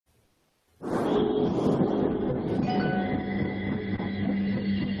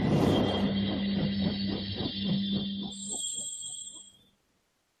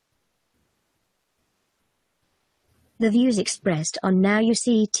The views expressed on Now You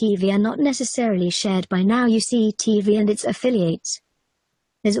See TV are not necessarily shared by Now You See TV and its affiliates.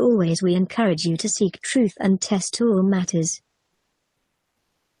 As always, we encourage you to seek truth and test all matters.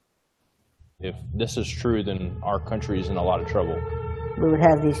 If this is true, then our country is in a lot of trouble. We would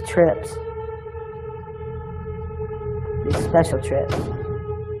have these trips, these special trips.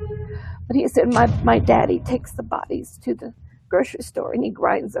 But he said, my daddy takes the bodies to the grocery store and he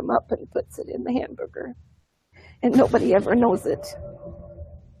grinds them up and puts it in the hamburger. And nobody ever knows it.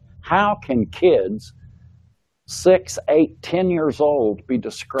 How can kids 6, 8, 10 years old be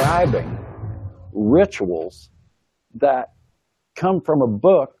describing rituals that come from a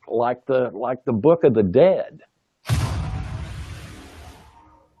book like the Book of the Dead?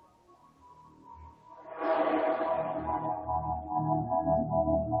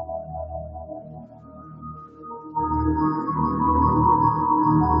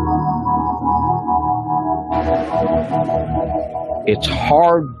 It's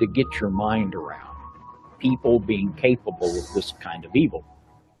hard to get your mind around people being capable of this kind of evil.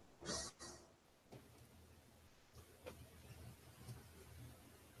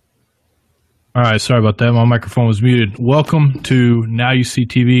 All right, sorry about that. My microphone was muted. Welcome to Now You See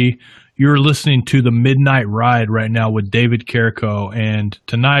TV. You're listening to The Midnight Ride right now with David Carrico. And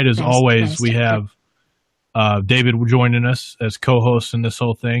tonight, as always, we have David joining us as co-host in this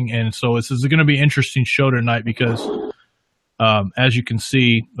whole thing. And so this is going to be an interesting show tonight because as you can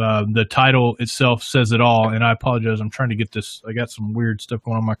see, the title itself says it all. And I apologize. I'm trying to get this. I got some weird stuff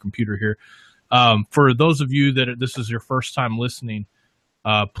going on my computer here. For those of you that this is your first time listening,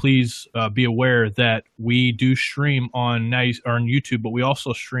 please be aware that we do stream on YouTube, but we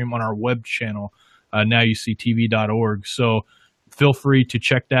also stream on our web channel, nowyousctv.org. So feel free to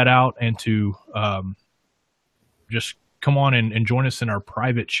check that out and to just come on and join us in our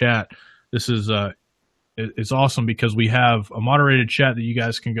private chat. This is it's awesome because we have a moderated chat that you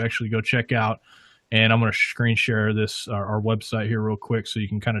guys can actually go check out. And I'm going to screen share this, our website here real quick so you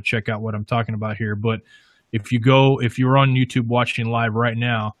can kind of check out what I'm talking about here. But if you're on YouTube watching live right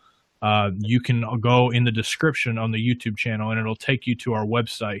now, you can go in the description on the YouTube channel and it'll take you to our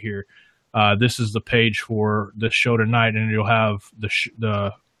website here. This is the page for the show tonight, and you'll have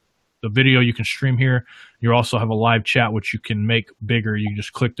the video you can stream here. You also have a live chat, which you can make bigger. You can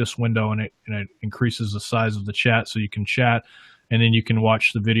just click this window and it increases the size of the chat so you can chat, and then you can watch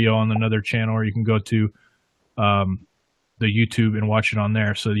the video on another channel, or you can go to the YouTube and watch it on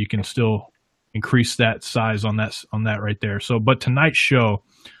there, so you can still increase that size on that right there. So, but tonight's show,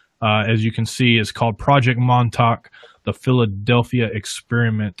 as you can see, is called Project Montauk, the Philadelphia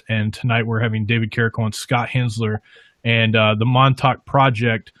Experiment. And tonight we're having David Carrico and Scott Hensler. And the Montauk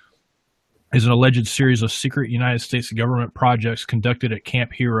Project is an alleged series of secret United States government projects conducted at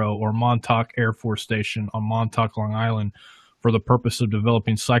Camp Hero or Montauk Air Force Station on Montauk, Long Island, for the purpose of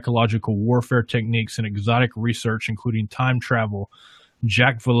developing psychological warfare techniques and exotic research, including time travel.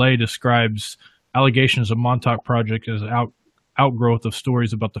 Jack Valet describes allegations of Montauk Project as outgrowth of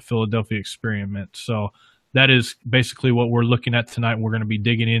stories about the Philadelphia Experiment. So that is basically what we're looking at tonight. We're going to be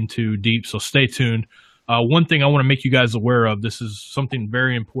digging into deep, so stay tuned. One thing I want to make you guys aware of, this is something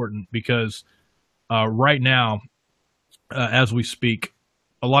very important because right now, as we speak,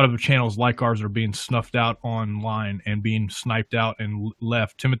 a lot of the channels like ours are being snuffed out online and being sniped out and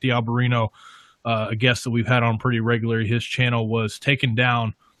left. Timothy Alberino, a guest that we've had on pretty regularly, his channel was taken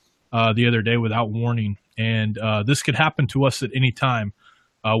down the other day without warning. And this could happen to us at any time,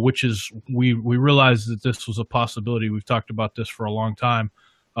 which is, we realized that this was a possibility. We've talked about this for a long time.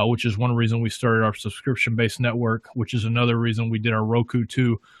 Which is one reason we started our subscription-based network, which is another reason we did our Roku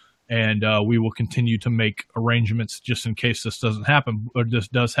too. And we will continue to make arrangements just in case this doesn't happen, or this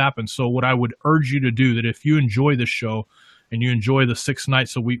does happen. So what I would urge you to do, that if you enjoy this show and you enjoy the 6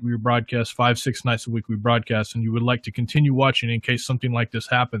 nights a week we broadcast, 5-6 nights a week we broadcast, and you would like to continue watching in case something like this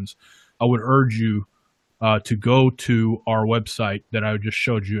happens, I would urge you to go to our website that I just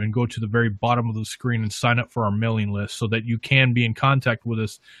showed you and go to the very bottom of the screen and sign up for our mailing list so that you can be in contact with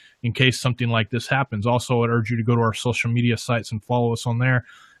us in case something like this happens. Also, I'd urge you to go to our social media sites and follow us on there.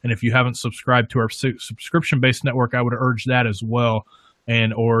 And if you haven't subscribed to our subscription-based network, I would urge that as well.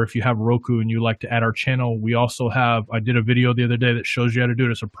 And or if you have Roku and you like to add our channel, we also have, I did a video the other day that shows you how to do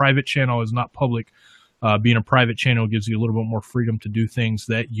it. It's a private channel, it's not public. Being a private channel gives you a little bit more freedom to do things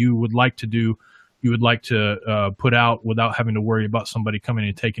that you would like to do, you would like to put out without having to worry about somebody coming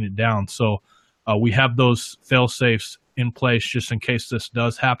and taking it down. So we have those fail-safes in place just in case this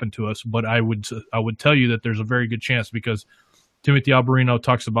does happen to us. But I would tell you that there's a very good chance because Timothy Alberino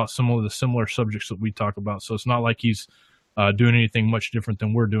talks about some of the similar subjects that we talk about. So it's not like he's doing anything much different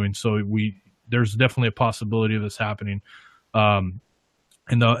than we're doing. So there's definitely a possibility of this happening. In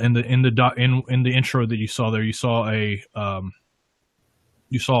the intro that you saw there, you saw a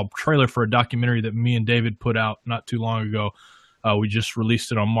trailer for a documentary that me and David put out not too long ago. We just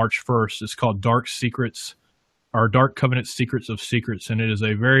released it on March 1st. It's called Dark Covenant Secrets of Secrets, and it is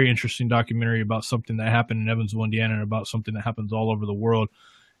a very interesting documentary about something that happened in Evansville, Indiana, and about something that happens all over the world.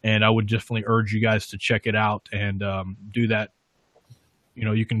 And I would definitely urge you guys to check it out and do that. You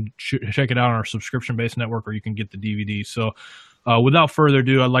know, you can check it out on our subscription-based network, or you can get the DVD. So without further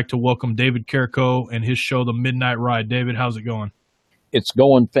ado, I'd like to welcome David Carrico and his show, The Midnight Ride. David, how's it going? It's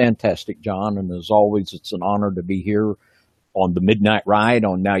going fantastic, John. And as always, it's an honor to be here on the Midnight Ride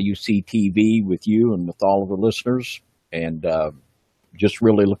on Now You See TV with you and with all of the listeners. And just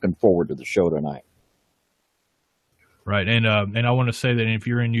really looking forward to the show tonight. Right. And I want to say that if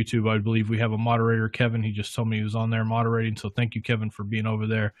you're in YouTube, I believe we have a moderator, Kevin. He just told me he was on there moderating. So thank you, Kevin, for being over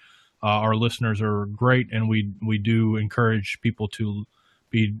there. Our listeners are great, and we do encourage people to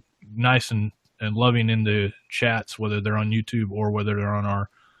be nice and loving in the chats, whether they're on YouTube or whether they're on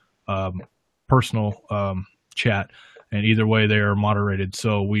our personal chat. And either way, they are moderated.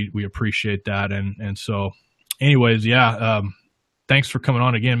 So we appreciate that. And so anyways, thanks for coming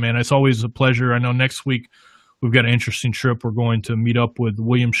on again, man. It's always a pleasure. I know next week we've got an interesting trip. We're going to meet up with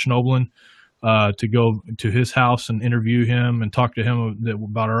William Schnoblin to go to his house and interview him and talk to him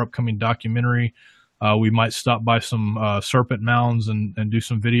about our upcoming documentary. We might stop by some serpent mounds and do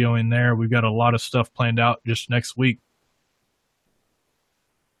some video in there. We've got a lot of stuff planned out just next week.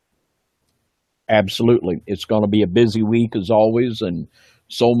 Absolutely. It's going to be a busy week as always, and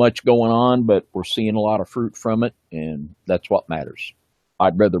so much going on, but we're seeing a lot of fruit from it, and that's what matters.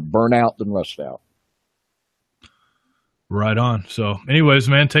 I'd rather burn out than rust out. Right on. So anyways,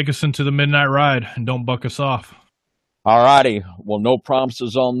 man, take us into the Midnight Ride and don't buck us off. All righty. Well, no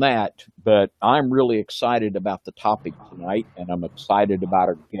promises on that, but I'm really excited about the topic tonight, and I'm excited about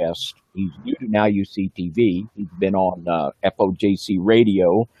our guest. He's new to Now You See TV. He's been on FOJC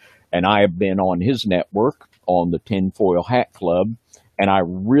Radio, and I have been on his network on the Tinfoil Hat Club, and I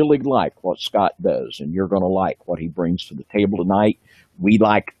really like what Scott does, and you're going to like what he brings to the table tonight. We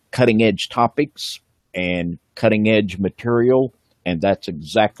like cutting-edge topics and cutting-edge material, and that's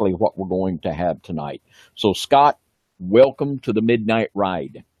exactly what we're going to have tonight. So, Scott, welcome to the Midnight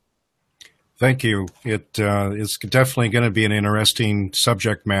Ride. Thank you. It is definitely going to be an interesting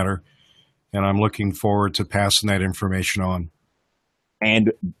subject matter, and I'm looking forward to passing that information on.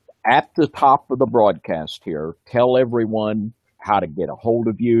 And at the top of the broadcast here, tell everyone how to get a hold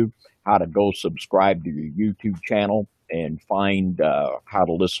of you, how to go subscribe to your YouTube channel, and find how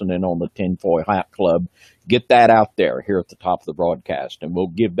to listen in on the Tinfoil Hat Club. Get that out there here at the top of the broadcast, and we'll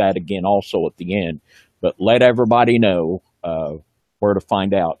give that again also at the end. But let everybody know where to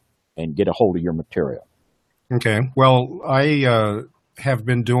find out and get a hold of your material. Okay. Well, I have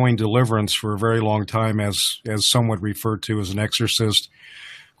been doing deliverance for a very long time, as some would refer to as an exorcist.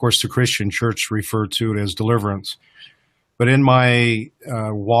 Of course, the Christian church referred to it as deliverance. But in my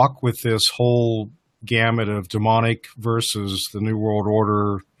walk with this whole gamut of demonic versus the New World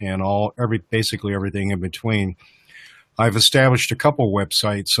Order and basically everything in between, I've established a couple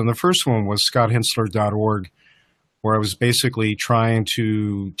websites. And the first one was scotthensler.org, where I was basically trying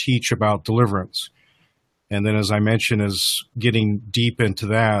to teach about deliverance. And then, as I mentioned, as getting deep into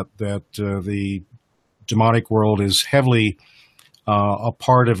that the demonic world is heavily a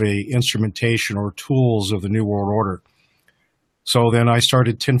part of a instrumentation or tools of the New World Order. So then I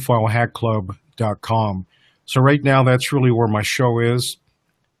started tinfoilhatclub.com. So right now, that's really where my show is.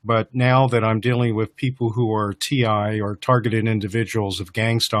 But now that I'm dealing with people who are TI or targeted individuals of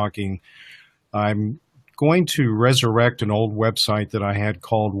gang stalking, I'm going to resurrect an old website that I had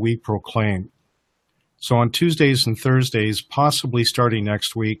called We Proclaim. So on Tuesdays and Thursdays, possibly starting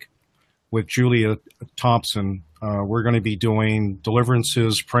next week with Julia Thompson, we're going to be doing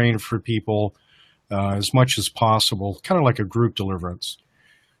deliverances, praying for people as much as possible, kind of like a group deliverance.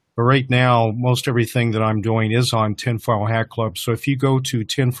 But right now, most everything that I'm doing is on Tinfoil Hat Club. So if you go to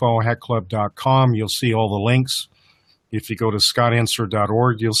tinfoilhatclub.com, you'll see all the links. If you go to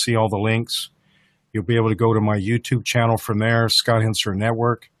scotthensler.org, you'll see all the links. You'll be able to go to my YouTube channel from there, Scott Hensler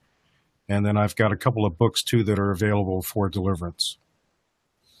Network. And then I've got a couple of books, too, that are available for deliverance.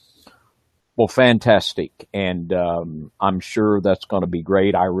 Well, fantastic. And I'm sure that's going to be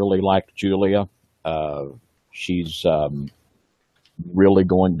great. I really like Julia. She's really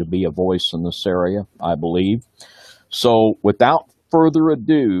going to be a voice in this area, I believe. So without further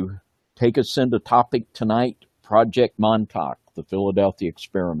ado, take us into topic tonight, Project Montauk, the Philadelphia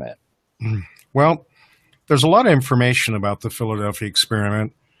Experiment. Well, there's a lot of information about the Philadelphia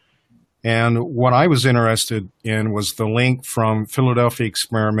Experiment. And what I was interested in was the link from Philadelphia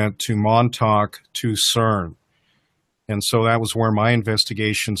experiment to Montauk to CERN. And so that was where my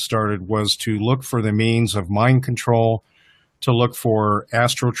investigation started, was to look for the means of mind control, to look for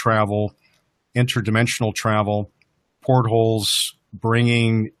astral travel, interdimensional travel, portholes,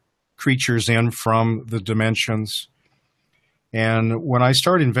 bringing creatures in from the dimensions. And when I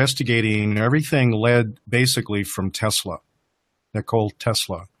started investigating, everything led basically from Tesla, Nikola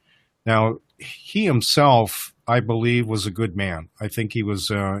Tesla. Now, he himself, I believe, was a good man. I think he was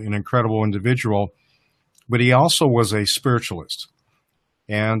an incredible individual, but he also was a spiritualist.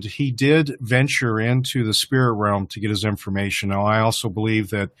 And he did venture into the spirit realm to get his information. Now, I also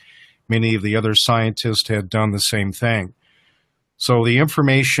believe that many of the other scientists had done the same thing. So the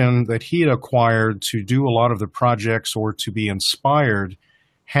information that he had acquired to do a lot of the projects or to be inspired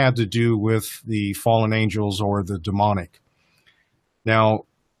had to do with the fallen angels or the demonic. Now,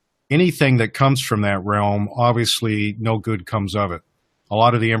 anything that comes from that realm, obviously no good comes of it. A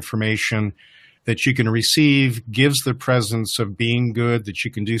lot of the information that you can receive gives the presence of being good, that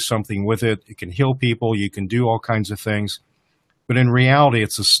you can do something with it. It can heal people. You can do all kinds of things. But in reality,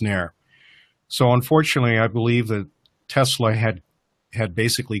 it's a snare. So unfortunately, I believe that Tesla had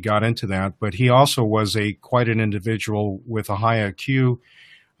basically got into that, but he also was quite an individual with a high IQ.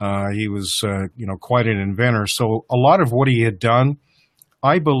 He was, quite an inventor. So a lot of what he had done,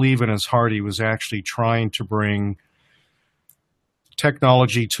 I believe in his heart, he was actually trying to bring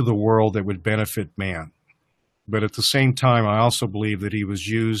technology to the world that would benefit man. But at the same time, I also believe that he was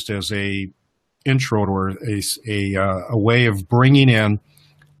used as a intro or a way of bringing in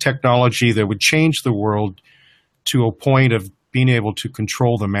technology that would change the world to a point of being able to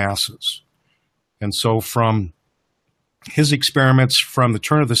control the masses. And so from his experiments from the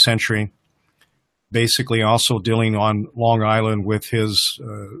turn of the century, basically also dealing on Long Island with his,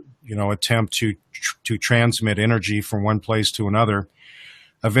 attempt to transmit energy from one place to another,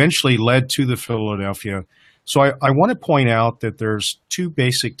 eventually led to the Philadelphia. So I want to point out that there's two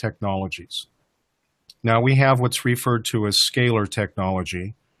basic technologies. Now we have what's referred to as scalar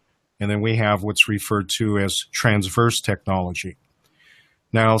technology, and then we have what's referred to as transverse technology.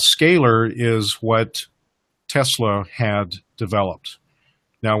 Now, scalar is what Tesla had developed.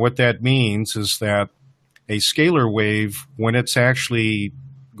 Now, what that means is that a scalar wave, when it's actually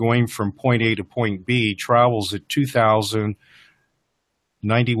going from point A to point B, travels at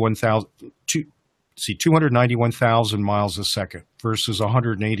 291,000 miles a second versus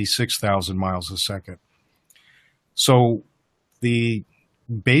 186,000 miles a second. So the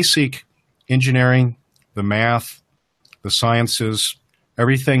basic engineering, the math, the sciences,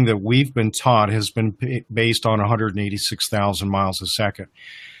 everything that we've been taught has been based on 186,000 miles a second.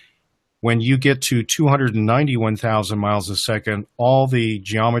 When you get to 291,000 miles a second, all the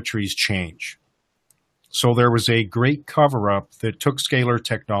geometries change. So there was a great cover-up that took scalar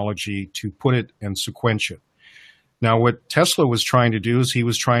technology to put it and sequence it. Now, what Tesla was trying to do is he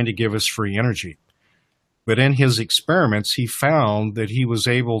was trying to give us free energy. But in his experiments, he found that he was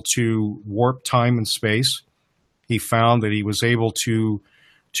able to warp time and space. He found that he was able to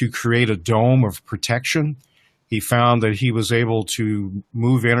create a dome of protection. He found that he was able to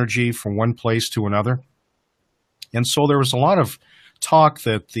move energy from one place to another. And so there was a lot of talk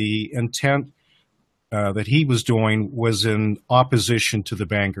that the intent that he was doing was in opposition to the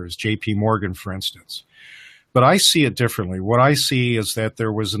bankers, J.P. Morgan, for instance. But I see it differently. What I see is that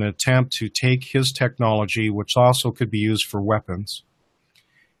there was an attempt to take his technology, which also could be used for weapons,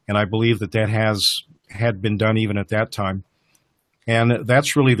 and I believe that had been done even at that time. And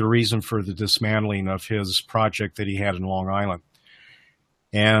that's really the reason for the dismantling of his project that he had in Long Island.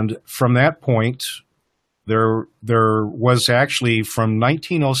 And from that point, there was actually from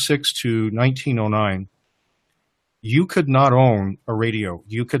 1906 to 1909, you could not own a radio.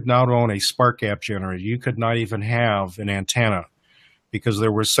 You could not own a spark gap generator. You could not even have an antenna because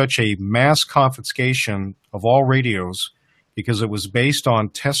there was such a mass confiscation of all radios because it was based on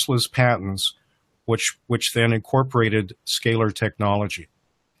Tesla's patents, which then incorporated scalar technology.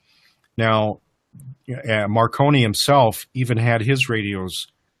 Now, Marconi himself even had his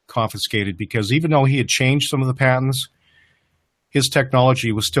radios confiscated because even though he had changed some of the patents, his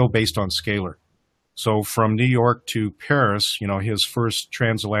technology was still based on scalar. So from New York to Paris, his first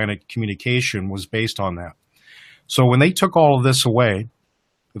transatlantic communication was based on that. So when they took all of this away,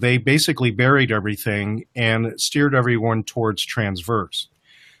 they basically buried everything and steered everyone towards transverse.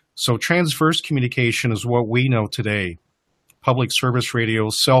 So transverse communication is what we know today. Public service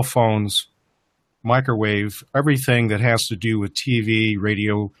radios, cell phones, microwave, everything that has to do with TV,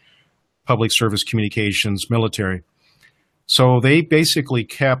 radio, public service communications, military. So they basically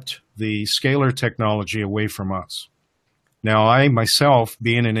kept the scalar technology away from us. Now, I myself,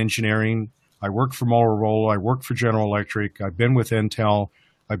 being in engineering, I work for Motorola, I work for General Electric, I've been with Intel,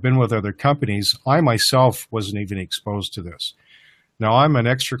 I've been with other companies. I myself wasn't even exposed to this. Now, I'm an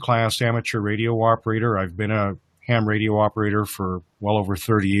extra class amateur radio operator. I've been a ham radio operator for well over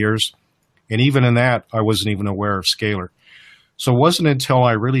 30 years. And even in that, I wasn't even aware of scalar. So it wasn't until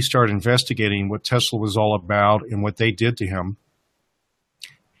I really started investigating what Tesla was all about and what they did to him.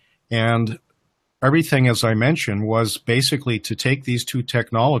 And everything, as I mentioned, was basically to take these two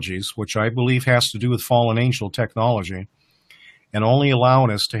technologies, which I believe has to do with fallen angel technology, and only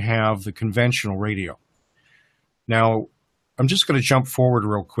allowing us to have the conventional radio. Now, I'm just going to jump forward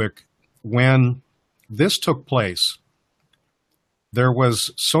real quick. When this took place, there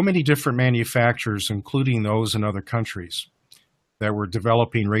was so many different manufacturers, including those in other countries, that were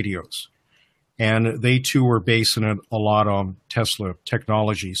developing radios. And they too were basing it a lot on Tesla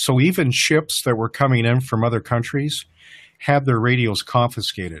technology. So even ships that were coming in from other countries had their radios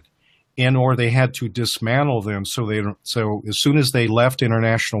confiscated, and or they had to dismantle them. So as soon as they left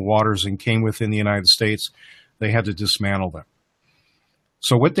international waters and came within the United States, they had to dismantle them.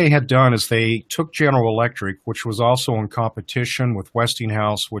 So what they had done is they took General Electric, which was also in competition with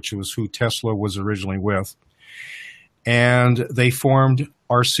Westinghouse, which was who Tesla was originally with, and they formed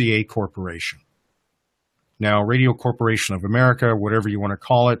RCA Corporation. Now, Radio Corporation of America, whatever you want to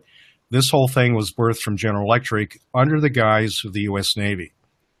call it, this whole thing was birthed from General Electric under the guise of the U.S. Navy.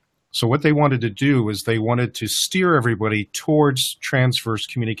 So what they wanted to do is they wanted to steer everybody towards transverse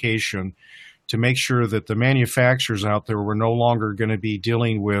communication to make sure that the manufacturers out there were no longer going to be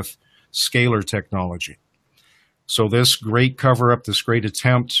dealing with scalar technology. So this great cover-up, this great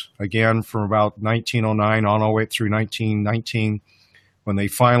attempt, again, from about 1909 on all the way through 1919, when they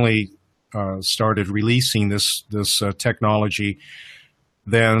finally started releasing this technology,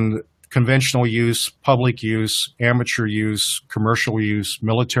 then conventional use, public use, amateur use, commercial use,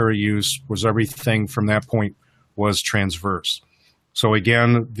 military use was everything from that point was transverse. So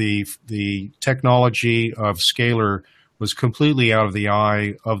again, the technology of scalar was completely out of the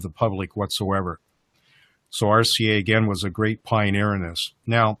eye of the public whatsoever. So RCA, again, was a great pioneer in this.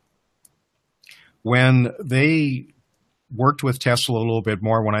 Now, when they worked with Tesla a little bit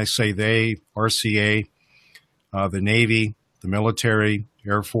more, when I say they, RCA, the Navy, the military,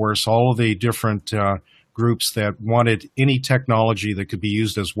 Air Force, all of the different groups that wanted any technology that could be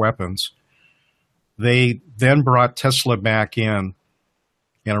used as weapons, they then brought Tesla back in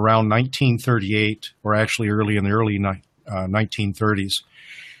around 1938, or actually early in the early 1930s,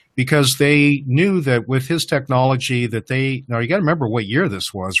 because they knew that with his technology that now you got to remember what year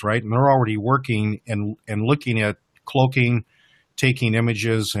this was, right? And they're already working and looking at cloaking, taking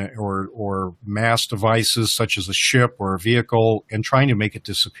images or mass devices such as a ship or a vehicle and trying to make it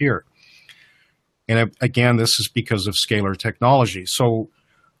disappear. And again, this is because of scalar technology. So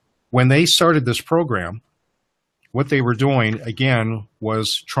when they started this program, what they were doing, again,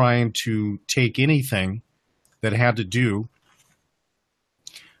 was trying to take anything that had to do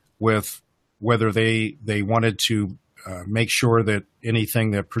with whether they wanted to make sure that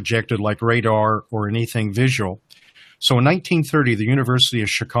anything that projected like radar or anything visual. So in 1930, the University of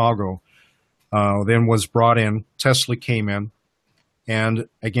Chicago then was brought in. Tesla came in. And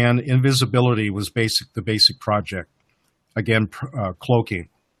again, invisibility was the basic project. Again, cloaking.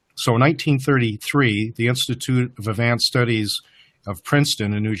 So in 1933, the Institute of Advanced Studies of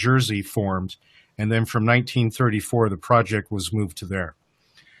Princeton in New Jersey formed. And then from 1934, the project was moved to there.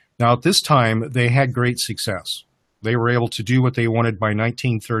 Now, at this time, they had great success. They were able to do what they wanted by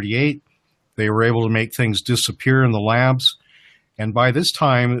 1938. They were able to make things disappear in the labs. And by this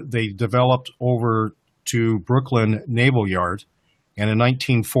time, they developed over to Brooklyn Naval Yard. And in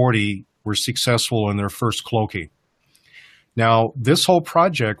 1940, were successful in their first cloaking. Now, this whole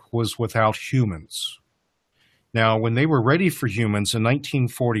project was without humans. Now, when they were ready for humans in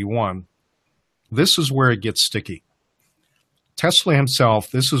 1941, this is where it gets sticky. Tesla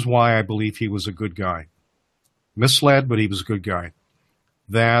himself, this is why I believe he was a good guy. Misled, but he was a good guy.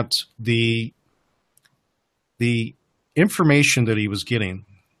 That the information that he was getting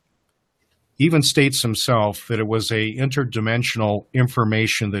even states himself that it was a interdimensional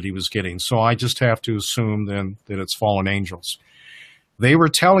information that he was getting. So I just have to assume then that it's fallen angels. They were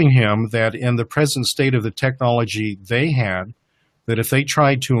telling him that in the present state of the technology they had, that if they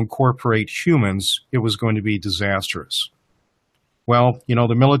tried to incorporate humans, it was going to be disastrous. Well, you know,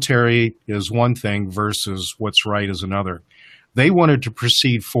 the military is one thing versus what's right is another. They wanted to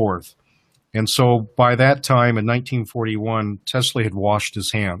proceed forth. And so by that time in 1941, Tesla had washed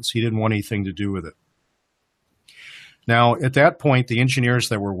his hands. He didn't want anything to do with it. Now, at that point, the engineers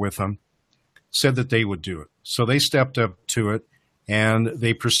that were with them said that they would do it. So they stepped up to it, and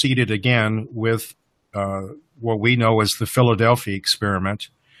they proceeded again with what we know as the Philadelphia experiment.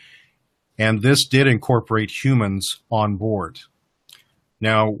 And this did incorporate humans on board.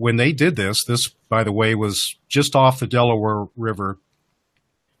 Now, when they did this, by the way, was just off the Delaware River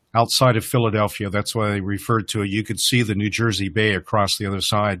outside of Philadelphia. That's why they referred to it. You could see the New Jersey Bay across the other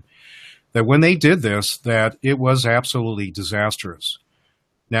side. That when they did this, that it was absolutely disastrous.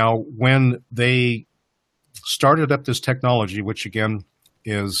 Now, when they started up this technology, which again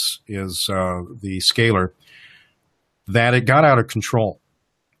is the scalar, that it got out of control.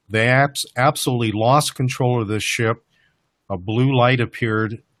 They absolutely lost control of this ship. A blue light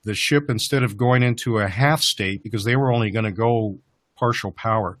appeared. The ship, instead of going into a half state, because they were only going to go partial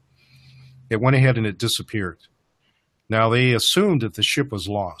power, it went ahead and it disappeared. Now, they assumed that the ship was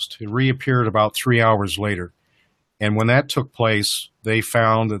lost. It reappeared about 3 hours later. And when that took place, they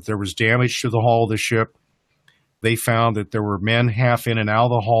found that there was damage to the hull of the ship. They found that there were men half in and out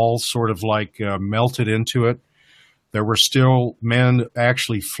of the hull, sort of like melted into it. There were still men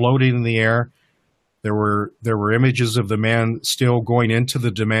actually floating in the air. There were images of the men still going into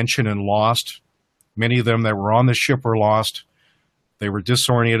the dimension and lost. Many of them that were on the ship were lost. They were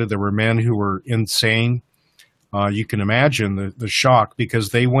disoriented. There were men who were insane. You can imagine the shock, because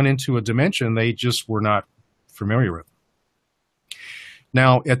they went into a dimension they just were not familiar with.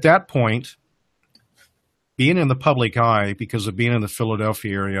 Now, at that point, being in the public eye, because of being in the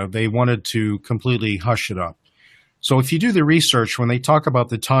Philadelphia area, they wanted to completely hush it up. So if you do the research, when they talk about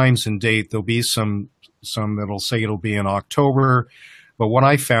the times and date, there'll be some that'll say it'll be in October. But what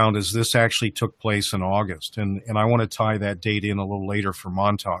I found is this actually took place in August. And I want to tie that date in a little later for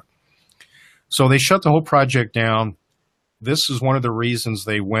Montauk. So they shut the whole project down. This is one of the reasons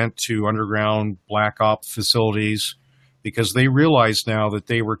they went to underground black op facilities, because they realized now that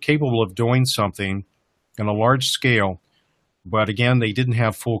they were capable of doing something on a large scale. But again, they didn't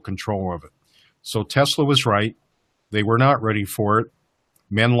have full control of it. So Tesla was right. They were not ready for it.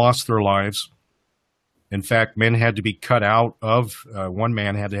 Men lost their lives. In fact, men had to be cut out of, one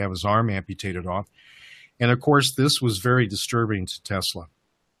man had to have his arm amputated off. And of course, this was very disturbing to Tesla.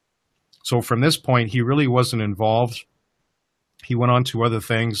 So from this point, he really wasn't involved. He went on to other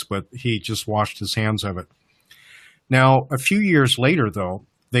things, but he just washed his hands of it. Now, a few years later, though,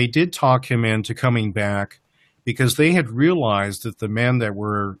 they did talk him into coming back, because they had realized that the men that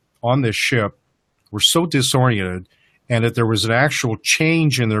were on this ship were so disoriented, and that there was an actual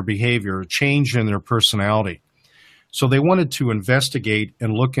change in their behavior, a change in their personality. So they wanted to investigate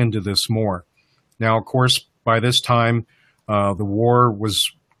and look into this more. Now, of course, by this time, the war was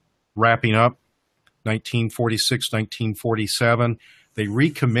wrapping up, 1946, 1947. They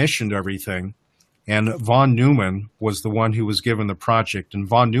recommissioned everything, and von Neumann was the one who was given the project. And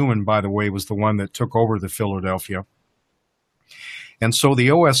von Neumann, by the way, was the one that took over the Philadelphia. And so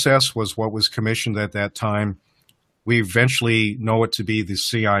the OSS was what was commissioned at that time. We eventually know it to be the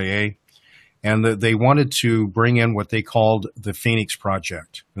CIA. And they wanted to bring in what they called the Phoenix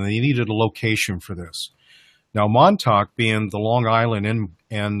Project. And they needed a location for this. Now, Montauk, being the Long Island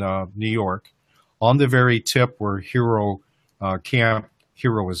in New York, on the very tip where Camp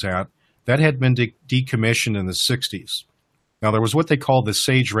Hero was at, that had been decommissioned in the 60s. Now, there was what they called the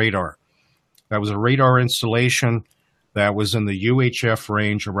SAGE radar. That was a radar installation that was in the UHF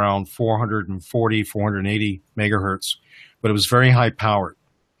range around 440, 480 megahertz, but it was very high powered.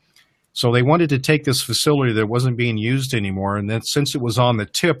 So they wanted to take this facility that wasn't being used anymore, and then since it was on the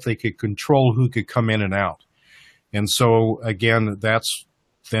tip, they could control who could come in and out. And so, again, that's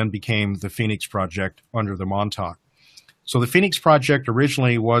then became the Phoenix Project under the Montauk. So the Phoenix Project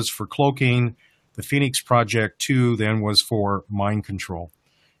originally was for cloaking. The Phoenix Project 2 then was for mind control.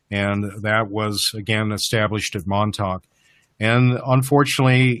 And that was, again, established at Montauk. And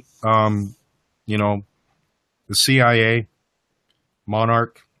unfortunately, the CIA,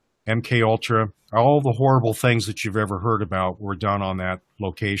 Monarch, MK Ultra, all the horrible things that you've ever heard about were done on that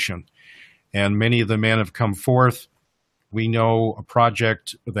location. And many of the men have come forth. We know a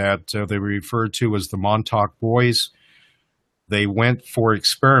project that they referred to as the Montauk Boys. They went for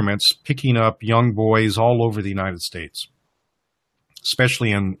experiments, picking up young boys all over the United States,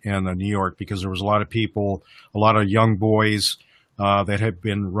 especially in New York, because there was a lot of people, a lot of young boys that had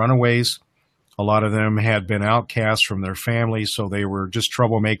been runaways. A lot of them had been outcast from their families, so they were just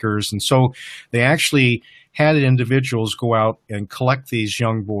troublemakers. And so they actually had individuals go out and collect these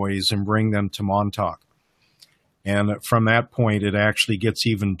young boys and bring them to Montauk. And from that point, it actually gets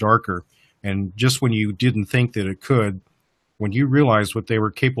even darker. And just when you didn't think that it could, when you realize what they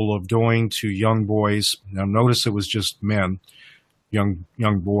were capable of doing to young boys, now notice it was just men, young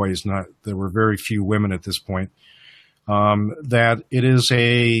boys, there were very few women at this point, that it is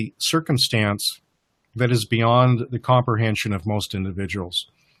a circumstance that is beyond the comprehension of most individuals.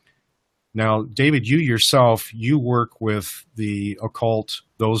 Now, David, you yourself, you work with the occult,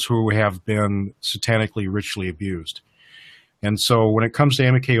 those who have been satanically ritually abused. And so when it comes to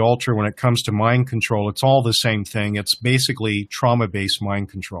MK Ultra, when it comes to mind control, it's all the same thing. It's basically trauma-based mind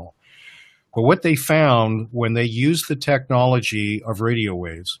control. But what they found when they used the technology of radio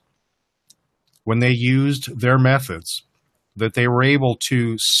waves, when they used their methods, that they were able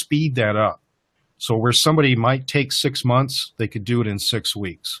to speed that up. So where somebody might take 6 months, they could do it in 6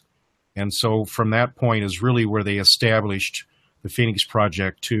 weeks. And so from that point is really where they established the Phoenix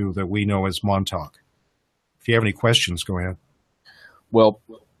Project 2 that we know as Montauk. If you have any questions, go ahead. Well,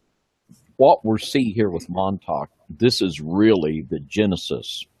 what we see here with Montauk, this is really the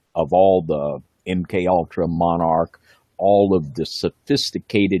genesis of all the MK Ultra, Monarch, all of the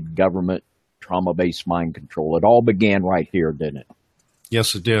sophisticated government trauma-based mind control. It all began right here, didn't it?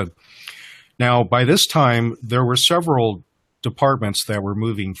 Yes, it did. Now, by this time, there were several departments that were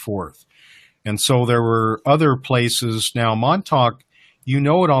moving forth. And so there were other places. Now, Montauk, you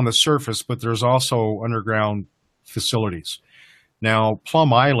know it on the surface, but there's also underground facilities. Now,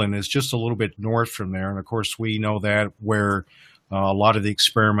 Plum Island is just a little bit north from there. And of course, we know that where a lot of the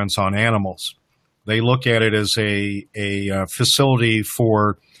experiments on animals. They look at it as a facility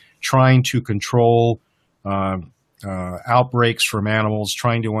for trying to control outbreaks from animals,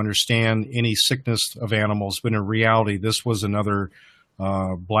 trying to understand any sickness of animals. But in reality, this was another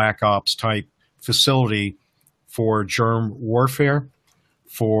black ops type facility for germ warfare,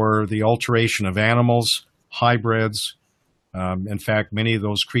 for the alteration of animals, hybrids. In fact, many of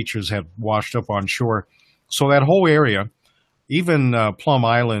those creatures had washed up on shore. So that whole area, even Plum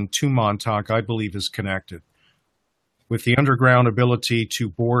Island to Montauk, I believe is connected. With the underground ability to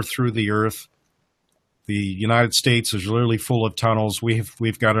bore through the earth, the United States is literally full of tunnels.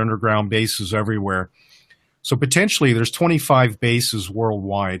 We've got underground bases everywhere. So potentially there's 25 bases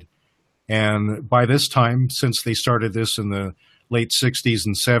worldwide. And by this time, since they started this in the late 60s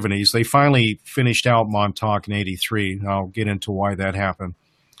and 70s, they finally finished out Montauk in 83. I'll get into why that happened.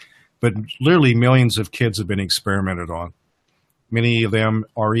 But literally millions of kids have been experimented on. Many of them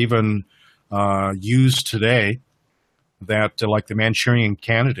are even used today, that like the Manchurian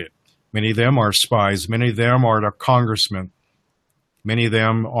Candidate. Many of them are spies. Many of them are the congressmen. Many of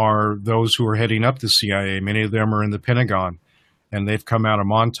them are those who are heading up the CIA. Many of them are in the Pentagon, and they've come out of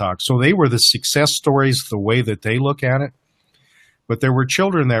Montauk. So they were the success stories, the way that they look at it. But there were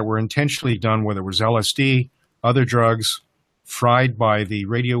children that were intentionally done, whether it was LSD, other drugs, fried by the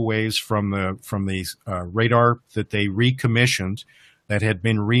radio waves from the radar that they recommissioned, that had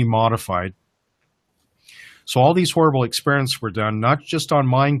been remodified. So all these horrible experiments were done, not just on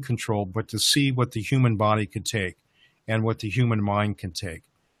mind control, but to see what the human body could take and what the human mind can take.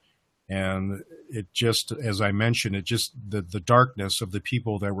 And it just, as I mentioned, it just, the darkness of the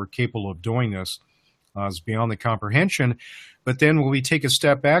people that were capable of doing this is beyond the comprehension. But then when we take a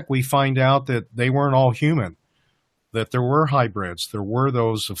step back, we find out that they weren't all human, that there were hybrids, there were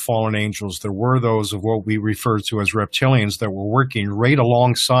those of fallen angels, there were those of what we refer to as reptilians that were working right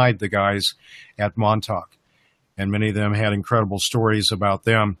alongside the guys at Montauk. And many of them had incredible stories about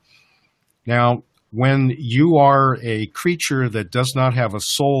them. Now, when you are a creature that does not have a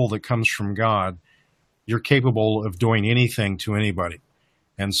soul that comes from God, you're capable of doing anything to anybody.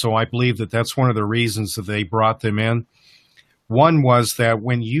 And so I believe that that's one of the reasons that they brought them in. One was that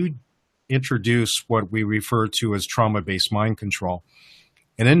when you introduce what we refer to as trauma-based mind control,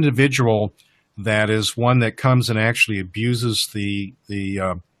 an individual that is one that comes and actually abuses the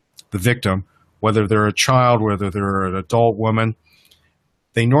victim, whether they're a child, whether they're an adult woman,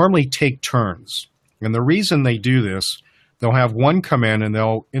 they normally take turns. And the reason they do this, they'll have one come in and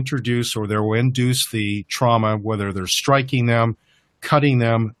they'll introduce or they'll induce the trauma, whether they're striking them, cutting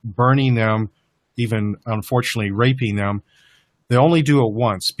them, burning them, even unfortunately raping them. They only do it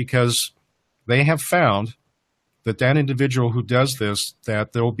once because they have found that that individual who does this,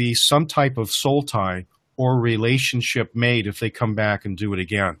 that there'll be some type of soul tie or relationship made if they come back and do it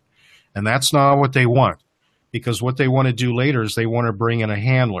again. And that's not what they want, because what they want to do later is they want to bring in a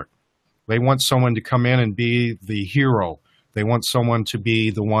handler. They want someone to come in and be the hero. They want someone to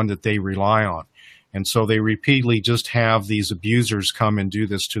be the one that they rely on. And so they repeatedly just have these abusers come and do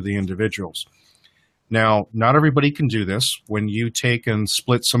this to the individuals. Now, not everybody can do this. When you take and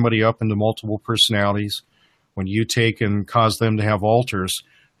split somebody up into multiple personalities, when you take and cause them to have alters,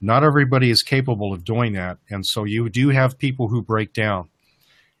 Not everybody is capable of doing that. And so you do have people who break down.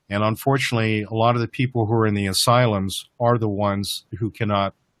 And unfortunately, a lot of the people who are in the asylums are the ones who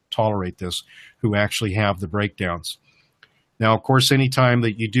cannot tolerate this, who actually have the breakdowns. Now, of course, anytime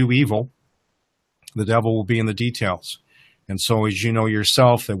that you do evil, the devil will be in the details. And so as you know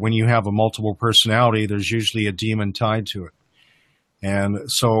yourself, that when you have a multiple personality, there's usually a demon tied to it. And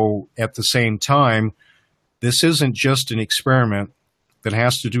so at the same time, this isn't just an experiment that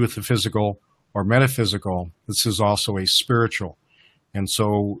has to do with the physical or metaphysical. This is also a spiritual. And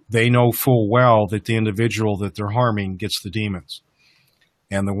so they know full well that the individual that they're harming gets the demons.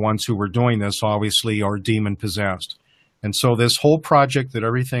 And the ones who were doing this obviously are demon possessed. And so this whole project that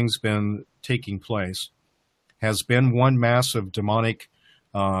everything's been taking place has been one massive demonic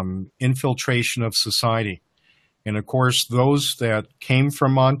infiltration of society. And of course, those that came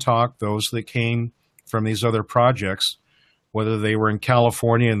from Montauk, those that came from these other projects, whether they were in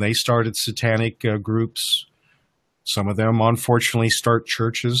California and they started satanic groups, some of them unfortunately start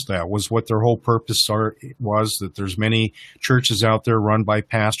churches. That was what their whole purpose was, that there's many churches out there run by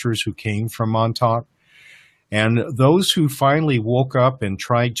pastors who came from Montauk. And those who finally woke up and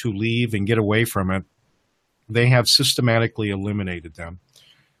tried to leave and get away from it, they have systematically eliminated them.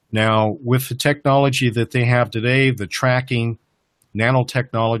 Now, with the technology that they have today, the tracking,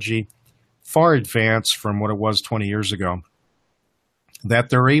 nanotechnology, far advanced from what it was 20 years ago, that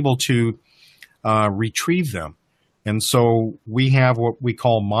they're able to retrieve them. And so we have what we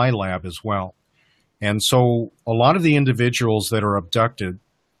call My Lab as well. And so a lot of the individuals that are abducted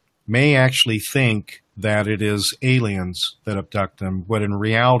may actually think that it is aliens that abduct them, but in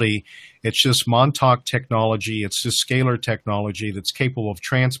reality, it's just Montauk technology, it's just scalar technology that's capable of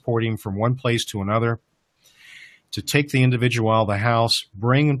transporting from one place to another to take the individual out of the house,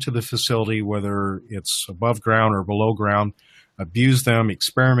 bring them to the facility, whether it's above ground or below ground, abuse them,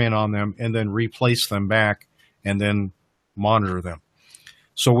 experiment on them, and then replace them back and then monitor them.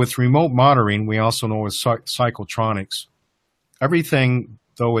 So with remote monitoring, we also know as psychotronics, everything,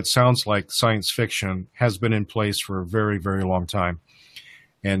 though it sounds like science fiction, has been in place for a very, very long time.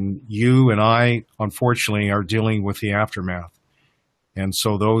 And you and I, unfortunately, are dealing with the aftermath. And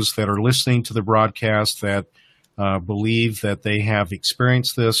so those that are listening to the broadcast that believe that they have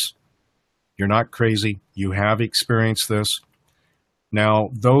experienced this, you're not crazy. You have experienced this. Now,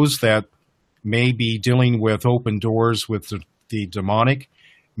 those that may be dealing with open doors with the demonic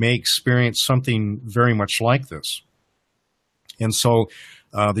may experience something very much like this. And so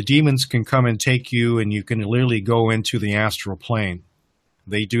the demons can come and take you, and you can literally go into the astral plane.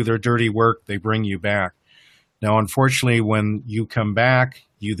 They do their dirty work. They bring you back. Now, unfortunately, when you come back,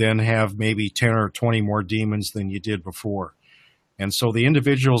 you then have maybe 10 or 20 more demons than you did before. And so the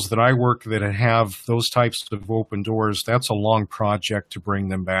individuals that I work that have those types of open doors, that's a long project to bring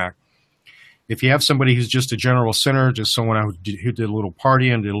them back. If you have somebody who's just a general sinner, just someone who did a little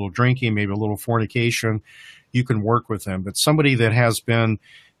partying, did a little drinking, maybe a little fornication, you can work with them. But somebody that has been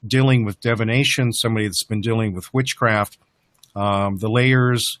dealing with divination, somebody that's been dealing with witchcraft, the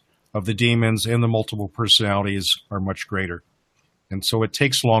layers of the demons and the multiple personalities are much greater. And so it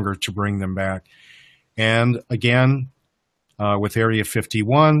takes longer to bring them back. And again, with Area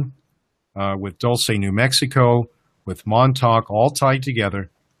 51, with Dulce, New Mexico, with Montauk, all tied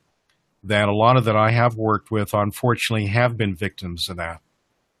together, that a lot of that I have worked with, unfortunately, have been victims of that.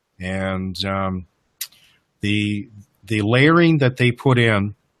 And the layering that they put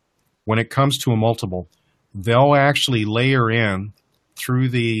in when it comes to a multiple, they'll actually layer in through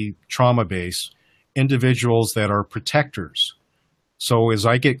the trauma base individuals that are protectors. So as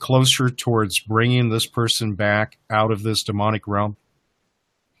I get closer towards bringing this person back out of this demonic realm,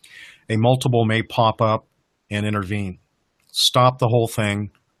 a multiple may pop up and intervene, stop the whole thing,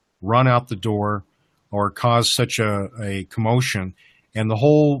 run out the door, or cause such a commotion. And the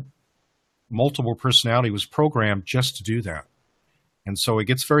whole multiple personality was programmed just to do that. And so it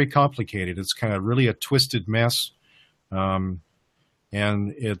gets very complicated. It's kind of really a twisted mess. And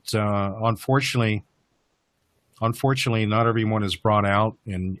it, unfortunately, not everyone is brought out,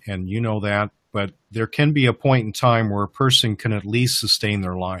 and you know that, but there can be a point in time where a person can at least sustain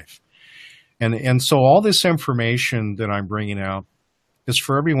their life. And so all this information that I'm bringing out is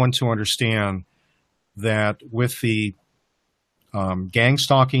for everyone to understand that with the gang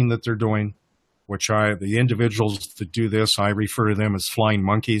stalking that they're doing, which the individuals that do this, I refer to them as flying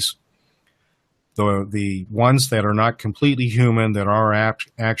monkeys. The ones that are not completely human, that are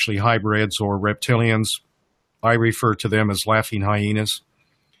actually hybrids or reptilians, I refer to them as laughing hyenas.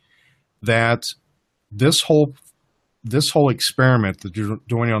 That this whole experiment that you're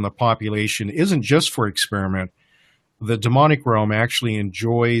doing on the population isn't just for experiment, the demonic realm actually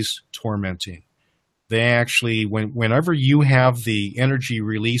enjoys tormenting. They actually, whenever you have the energy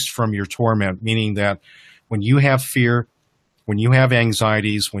released from your torment, meaning that when you have fear, when you have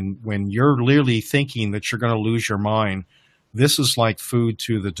anxieties, when you're literally thinking that you're going to lose your mind, this is like food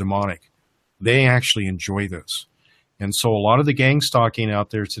to the demonic. They actually enjoy this. And so a lot of the gang stalking out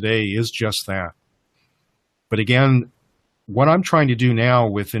there today is just that. But again, what I'm trying to do now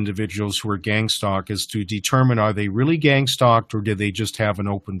with individuals who are gang stalked is to determine, are they really gang stalked, or did they just have an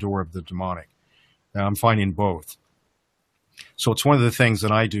open door of the demonic? Now, I'm finding both. So it's one of the things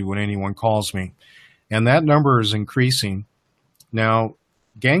that I do when anyone calls me. And that number is increasing. Now,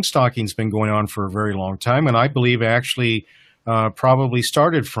 gang stalking's been going on for a very long time, and I believe actually probably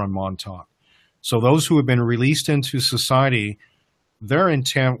started from Montauk. So those who have been released into society, their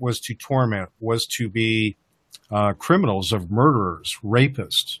intent was to torment, was to be criminals, of murderers,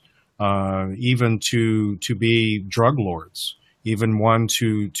 rapists, even to be drug lords, even one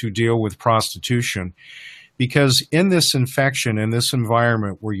to deal with prostitution. Because in this infection, in this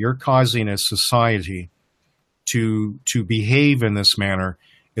environment where you're causing a society to behave in this manner,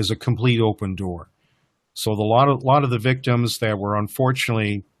 is a complete open door. So a lot of the victims that were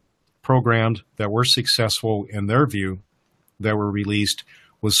unfortunately programmed, that were successful in their view, that were released,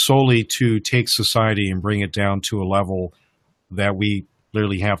 was solely to take society and bring it down to a level that we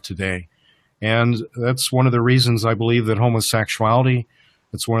literally have today. And that's one of the reasons I believe that homosexuality,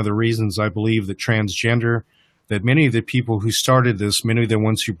 that's one of the reasons I believe that transgender, that many of the people who started this, many of the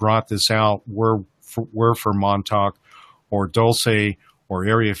ones who brought this out were from Montauk or Dulce or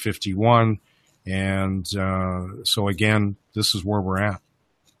Area 51. And so again, this is where we're at.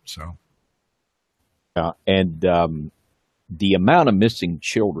 So. The amount of missing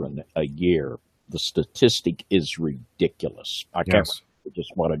children a year, the statistic is ridiculous. I can't remember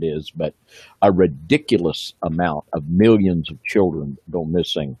just what it is, but a ridiculous amount of millions of children go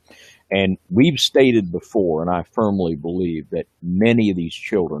missing. And we've stated before, and I firmly believe, that many of these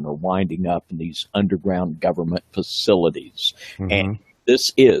children are winding up in these underground government facilities. Mm-hmm. And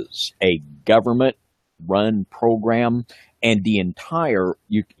this is a government-run program. And the entire,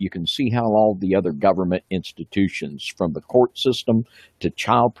 you can see how all the other government institutions, from the court system to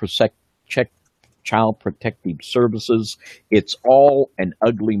child protective services, it's all an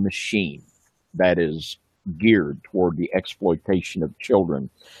ugly machine that is geared toward the exploitation of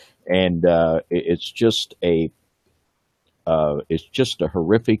children. And it's just a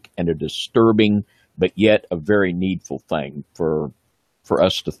horrific and a disturbing, but yet a very needful thing for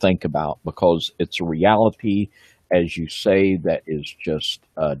us to think about, because it's a reality, as you say, that is just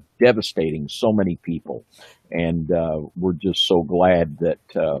devastating so many people. And we're just so glad that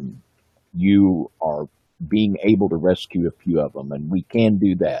you are being able to rescue a few of them. And we can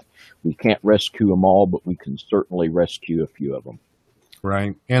do that. We can't rescue them all, but we can certainly rescue a few of them.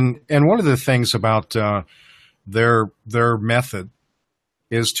 Right. And one of the things about their method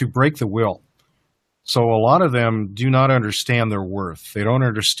is to break the will. So a lot of them do not understand their worth. They don't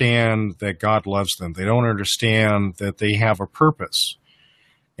understand that God loves them. They don't understand that they have a purpose.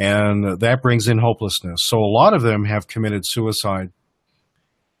 And that brings in hopelessness. So a lot of them have committed suicide,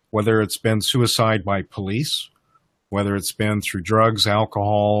 whether it's been suicide by police, whether it's been through drugs,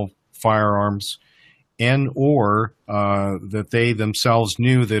 alcohol, firearms, and or that they themselves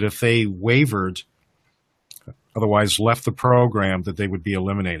knew that if they wavered, otherwise left the program, that they would be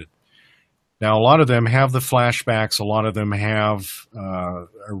eliminated. Now, a lot of them have the flashbacks. A lot of them have a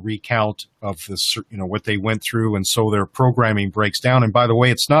recount of this, what they went through, and so their programming breaks down. And by the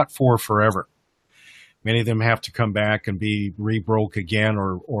way, it's not for forever. Many of them have to come back and be rebroke again,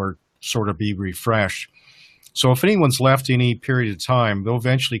 or sort of be refreshed. So if anyone's left any period of time, they'll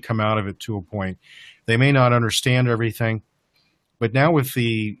eventually come out of it to a point. They may not understand everything, but now with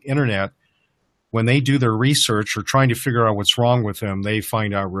the internet, when they do their research or trying to figure out what's wrong with them, they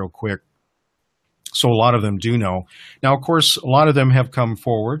find out real quick. So a lot of them do know. Now, of course, a lot of them have come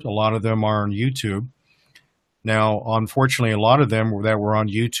forward. A lot of them are on YouTube. Now, unfortunately, a lot of them that were on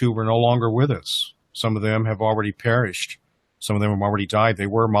YouTube are no longer with us. Some of them have already perished. Some of them have already died. They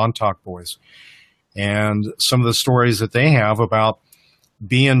were Montauk boys. And some of the stories that they have about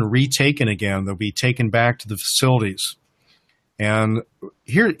being retaken again, they'll be taken back to the facilities. And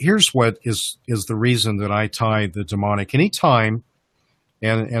here's what is the reason that I tie the demonic. Anytime,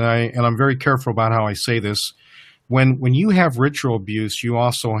 and I'm very careful about how I say this, when you have ritual abuse, you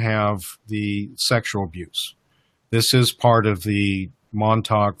also have the sexual abuse. This is part of the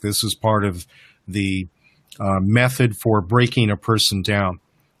Montauk. This is part of the method for breaking a person down.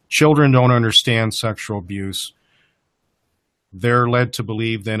 Children don't understand sexual abuse. they're led to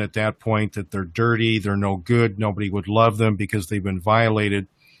believe then at that point that they're dirty, they're no good, nobody would love them because they've been violated.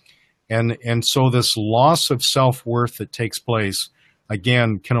 And so this loss of self-worth that takes place,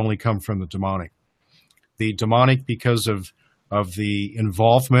 again, can only come from the demonic. The demonic, because of the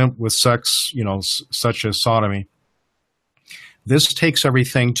involvement with sex, such as sodomy, this takes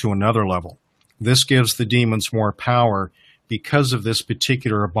everything to another level. This gives the demons more power because of this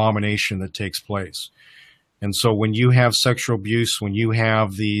particular abomination that takes place. And so when you have sexual abuse, when you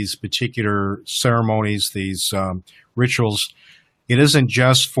have these particular ceremonies, these rituals, it isn't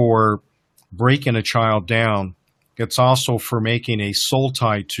just for breaking a child down. It's also for making a soul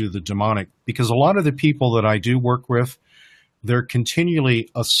tie to the demonic. Because a lot of the people that I do work with, they're continually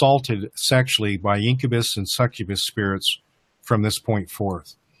assaulted sexually by incubus and succubus spirits from this point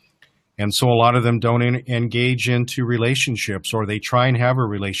forth. And so a lot of them don't engage into relationships, or they try and have a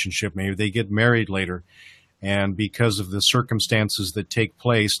relationship. Maybe they get married later. And because of the circumstances that take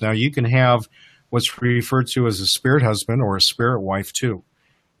place, now you can have what's referred to as a spirit husband or a spirit wife too.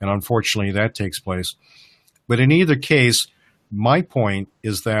 And unfortunately, that takes place. But in either case, my point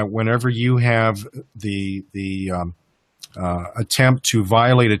is that whenever you have the attempt to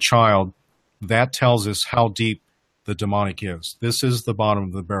violate a child, that tells us how deep the demonic is. This is the bottom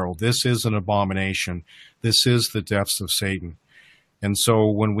of the barrel. This is an abomination. This is the depths of Satan. And so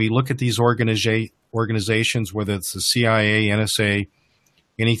when we look at these organizations, whether it's the CIA, NSA,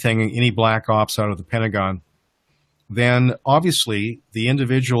 any black ops out of the Pentagon, then obviously the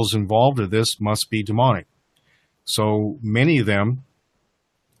individuals involved in this must be demonic. So many of them,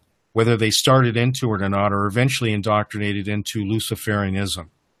 whether they started into it or not, are eventually indoctrinated into Luciferianism.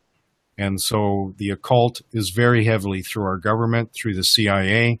 And so the occult is very heavily through our government, through the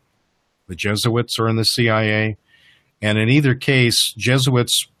CIA. The Jesuits are in the CIA. And in either case,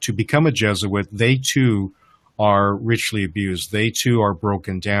 Jesuits, to become a Jesuit, they too are richly abused. They too are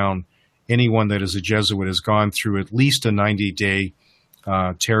broken down. Anyone that is a Jesuit has gone through at least a 90-day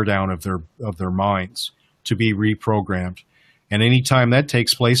teardown of their minds to be reprogrammed. And anytime that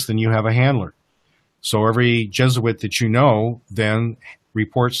takes place, then you have a handler. So every Jesuit that you know then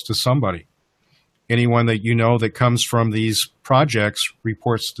reports to somebody. Anyone that you know that comes from these projects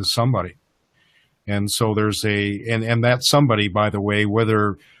reports to somebody. And so there's and that somebody, by the way,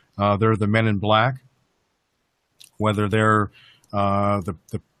 whether they're the men in black, whether they're the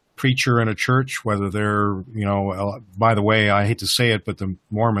preacher in a church, whether they're, by the way, I hate to say it, but the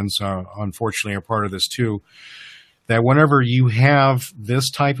Mormons, unfortunately, are part of this too, that whenever you have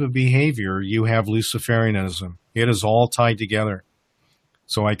this type of behavior, you have Luciferianism. It is all tied together.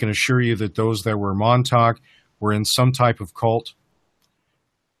 So I can assure you that those that were Montauk were in some type of cult,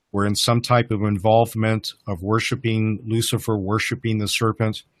 were in some type of involvement of worshiping Lucifer, worshiping the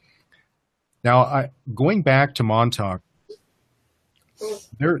serpent. Now, going back to Montauk,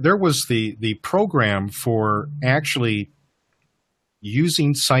 there was the program for actually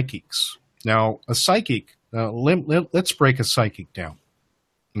using psychics. Now, a psychic, let's break a psychic down,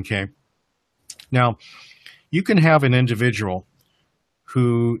 okay? Now, you can have an individual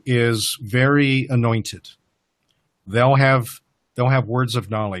who is very anointed. They'll have words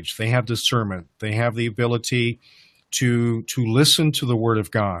of knowledge. They have discernment. They have the ability to listen to the word of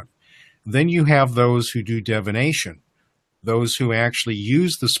God. Then you have those who do divination, those who actually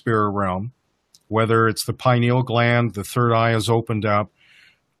use the spirit realm, whether it's the pineal gland, the third eye is opened up,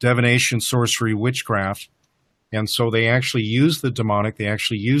 divination, sorcery, witchcraft. And so they actually use the demonic, they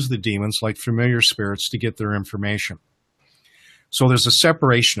actually use the demons like familiar spirits to get their information. So there's a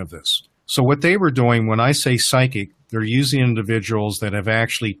separation of this. So what they were doing, when I say psychic, they're using individuals that have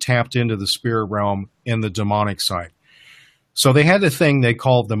actually tapped into the spirit realm in the demonic side. So they had a thing they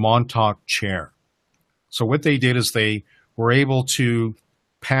called the Montauk chair. So what they did is they were able to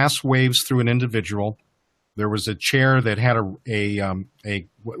pass waves through an individual. There was a chair that had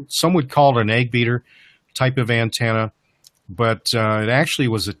some would call it an egg beater type of antenna, but it actually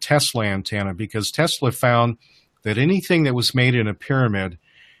was a Tesla antenna, because Tesla found that anything that was made in a pyramid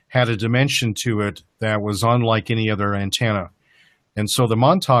had a dimension to it that was unlike any other antenna. And so the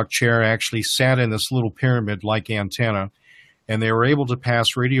Montauk chair actually sat in this little pyramid-like antenna, and they were able to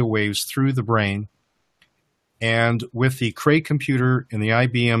pass radio waves through the brain. And with the Cray computer and the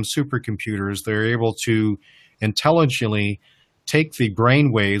IBM supercomputers, they're able to intelligently take the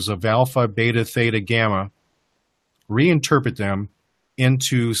brain waves of alpha, beta, theta, gamma, reinterpret them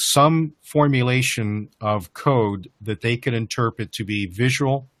into some formulation of code that they could interpret to be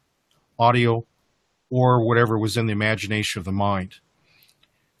visual, audio, or whatever was in the imagination of the mind.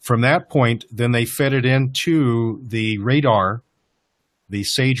 From that point, then they fed it into the radar, the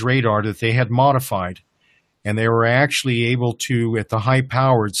SAGE radar that they had modified, And they were actually able to, at the high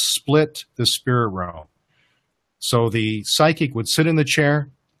powered, split the spirit realm. So the psychic would sit in the chair.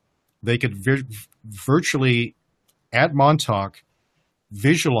 They could virtually, at Montauk,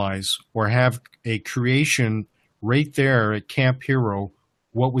 visualize or have a creation right there at Camp Hero,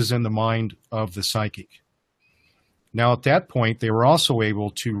 what was in the mind of the psychic. Now, at that point, they were also able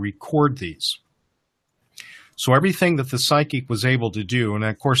to record these. So everything that the psychic was able to do, and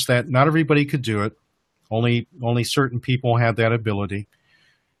of course that not everybody could do it, only certain people had that ability,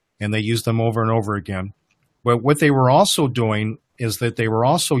 and they used them over and over again. But what they were also doing is that they were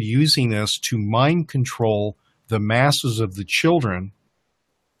also using this to mind control the masses of the children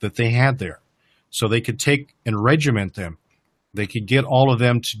that they had there. So they could take and regiment them. They could get all of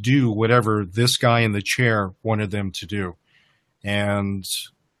them to do whatever this guy in the chair wanted them to do. And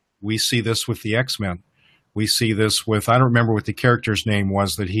we see this with the X-Men. We see this with, I don't remember what the character's name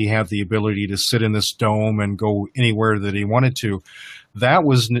was, that he had the ability to sit in this dome and go anywhere that he wanted to. That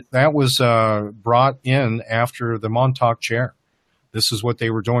was brought in after the Montauk chair. This is what they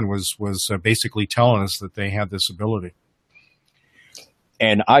were doing, was basically telling us that they had this ability.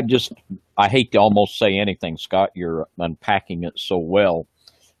 And I hate to almost say anything, Scott. You're unpacking it so well.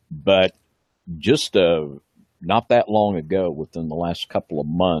 But just not that long ago, within the last couple of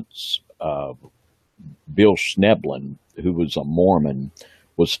months, Bill Schneblin, who was a Mormon,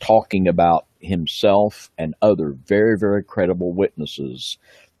 was talking about himself and other very, very credible witnesses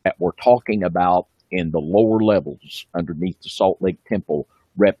that were talking about in the lower levels underneath the Salt Lake Temple,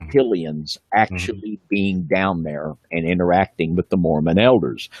 reptilians actually being down there and interacting with the Mormon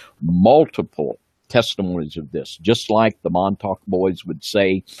elders. Multiple testimonies of this, just like the Montauk boys would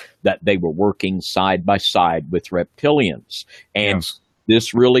say that they were working side by side with reptilians. And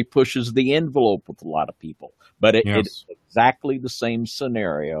this really pushes the envelope with a lot of people. But it's exactly the same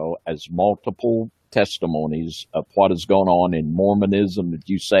scenario as multiple testimonies of what is going on in Mormonism, as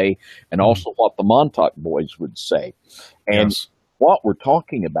you say, and also what the Montauk boys would say. And what we're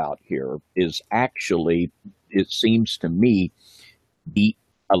talking about here is actually, it seems to me, the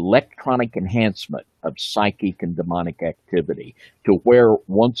electronic enhancement of psychic and demonic activity, to where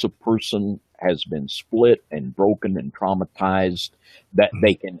once a person has been split and broken and traumatized, that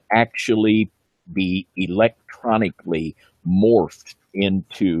they can actually be electronically morphed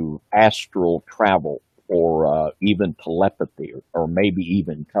into astral travel, or even telepathy, or maybe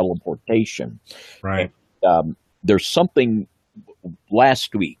even teleportation. Right. And, there's something.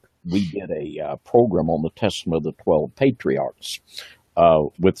 Last week we did a program on the Testament of the 12 Patriarchs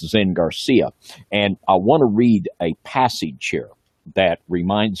with Zen Garcia, and I want to read a passage here that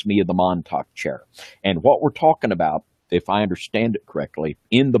reminds me of the Montauk chair. And what we're talking about, if I understand it correctly,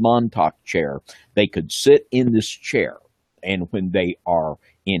 in the Montauk chair, they could sit in this chair, and when they are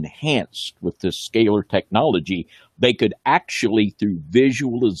enhanced with this scalar technology, they could actually, through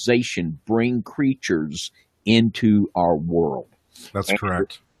visualization, bring creatures into our world. That's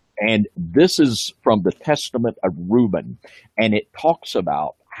correct. And this is from the Testament of Reuben, and it talks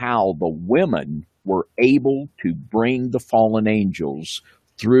about how the women were able to bring the fallen angels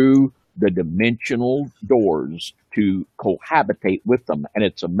through the dimensional doors to cohabitate with them. And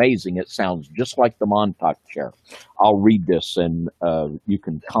it's amazing. It sounds just like the Montauk chair. I'll read this and you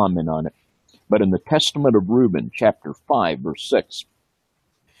can comment on it. But in the Testament of Reuben, chapter 5, verse 6,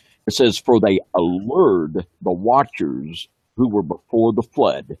 it says, "For they allured the watchers who were before the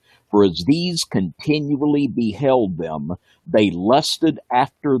flood, for as these continually beheld them, they lusted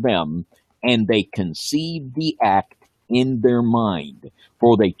after them, and they conceived the act in their mind.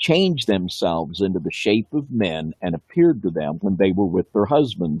 For they changed themselves into the shape of men, and appeared to them when they were with their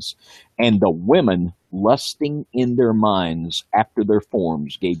husbands. And the women, lusting in their minds after their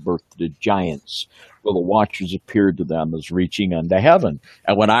forms, gave birth to giants. For the watchers appeared to them as reaching unto heaven."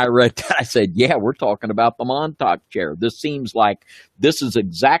 And when I read that, I said, yeah, we're talking about the Montauk chair. This seems like this is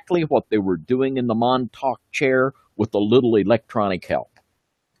exactly what they were doing in the Montauk chair with a little electronic help.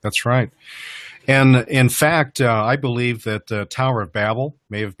 That's right. And in fact, I believe that the Tower of Babel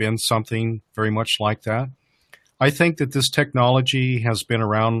may have been something very much like that. I think that this technology has been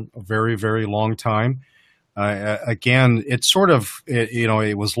around a very, very long time. Again, it's sort of,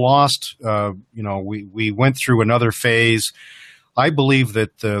 it was lost. We went through another phase. I believe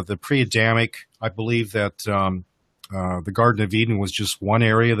that the pre-Adamic, I believe that the Garden of Eden was just one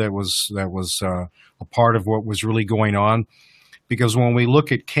area that was a part of what was really going on. Because when we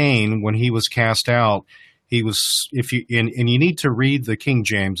look at Cain, when he was cast out, he was, and you need to read the King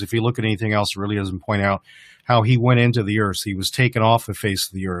James. If you look at anything else, it really doesn't point out how he went into the earth. He was taken off the face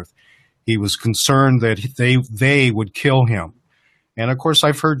of the earth. He was concerned that they would kill him. And of course,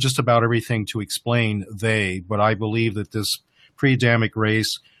 I've heard just about everything to explain they, but I believe that this pre-Adamic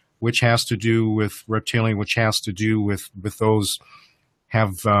race, which has to do with reptilian, which has to do with those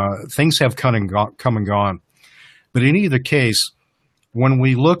things have come and gone. But in either case, when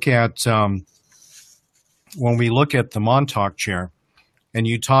we look at the Montauk chair, and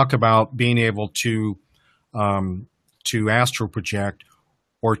you talk about being able to astral project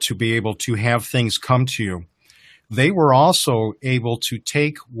or to be able to have things come to you, they were also able to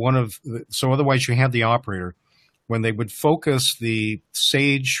take so otherwise you had the operator, when they would focus the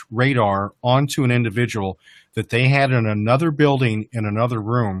SAGE radar onto an individual that they had in another building, in another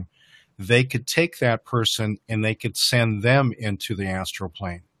room, they could take that person and they could send them into the astral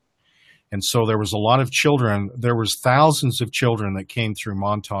plane. And so there was a lot of children, there was thousands of children that came through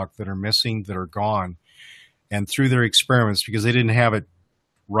Montauk that are missing, that are gone. And through their experiments, because they didn't have it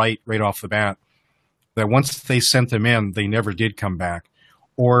right off the bat, that once they sent them in, they never did come back.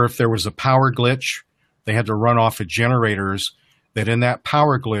 Or if there was a power glitch, they had to run off of generators, that in that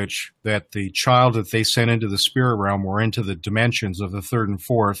power glitch, that the child that they sent into the spirit realm were into the dimensions of the third and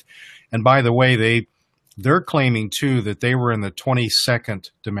fourth. And by the way, they're claiming too that they were in the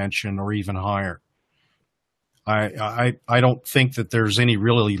 22nd dimension or even higher. I don't think that there's any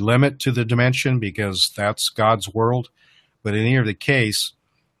really limit to the dimension, because that's God's world. But in either case,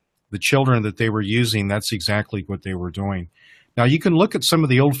 the children that they were using, that's exactly what they were doing. Now, you can look at some of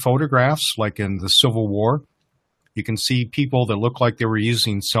the old photographs, like in the Civil War. You can see people that look like they were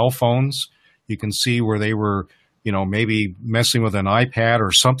using cell phones. You can see where they were, maybe messing with an iPad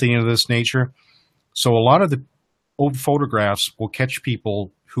or something of this nature. So a lot of the old photographs will catch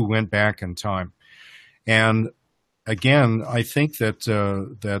people who went back in time. And again, I think that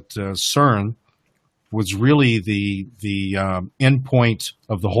CERN was really the end point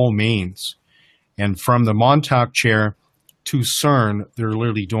of the whole means. And from the Montauk chair to CERN, they're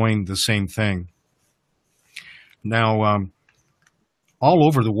literally doing the same thing. Now, all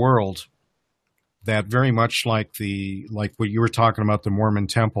over the world, that very much like what you were talking about, the Mormon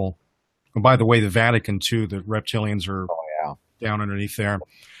temple. And by the way, the Vatican too, the reptilians are down underneath there.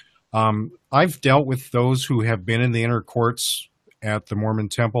 I've dealt with those who have been in the inner courts at the Mormon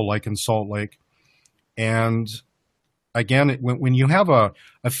temple, like in Salt Lake. And again, when you have a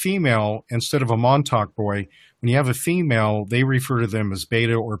female instead of a Montauk boy, when you have a female, they refer to them as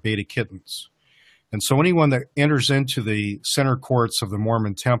beta or beta kittens. And so anyone that enters into the center courts of the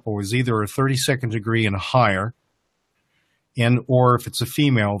Mormon temple is either a 32nd degree and higher, or if it's a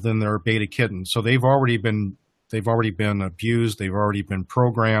female, then they're a beta kitten. So they've already been abused, they've already been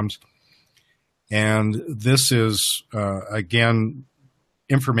programmed. And this is, again,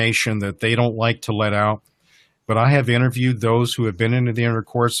 information that they don't like to let out. But I have interviewed those who have been into the inner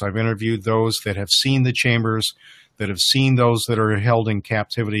courts. I've interviewed those that have seen the chambers, that have seen those that are held in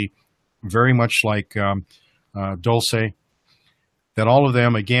captivity, very much like Dulce, that all of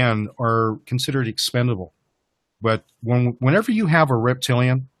them, again, are considered expendable. But whenever you have a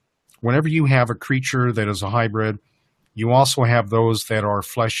reptilian, whenever you have a creature that is a hybrid, you also have those that are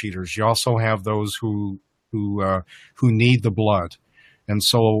flesh eaters. You also have those who need the blood. And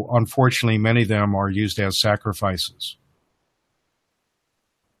so, unfortunately, many of them are used as sacrifices.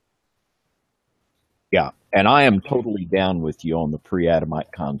 Yeah, and I am totally down with you on the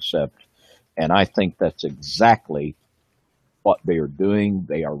pre-Adamite concept, and I think that's exactly what they are doing.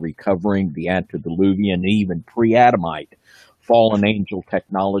 They are recovering the antediluvian, even pre-Adamite fallen angel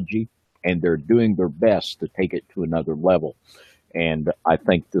technology, and they're doing their best to take it to another level. And I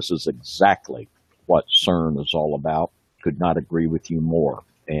think this is exactly what CERN is all about. Could not agree with you more.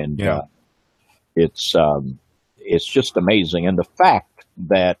 And yeah. It's just amazing. And the fact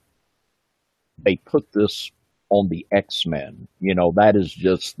that they put this on the X-Men, that is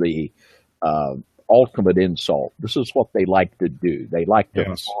just the ultimate insult. This is what they like to do. They like to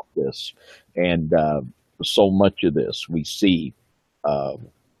talk this. And so much of this we see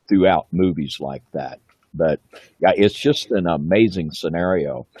throughout movies like that. But yeah, it's just an amazing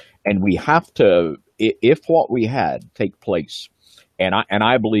scenario. And we have to, if what we had take place, and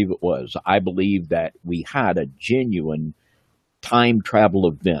I believe it was, I believe that we had a genuine time travel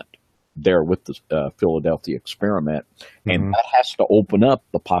event there with the Philadelphia experiment, and that has to open up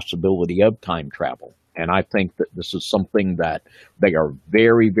the possibility of time travel. And I think that this is something that they are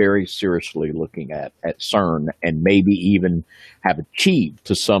very, very seriously looking at CERN, and maybe even have achieved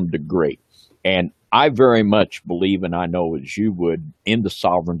to some degree. And I very much believe, and I know as you would, in the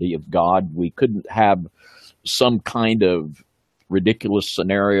sovereignty of God. We couldn't have some kind of ridiculous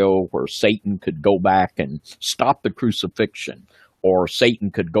scenario where Satan could go back and stop the crucifixion, or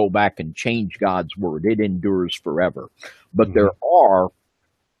Satan could go back and change God's word. It endures forever. But there are,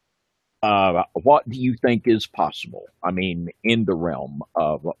 what do you think is possible? I mean, in the realm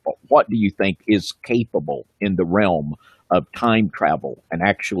of, what do you think is capable in the realm of time travel and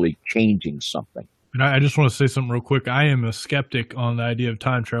actually changing something? And I just want to say something real quick. I am a skeptic on the idea of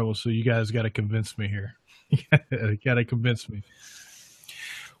time travel, so you guys got to convince me here. You got to convince me.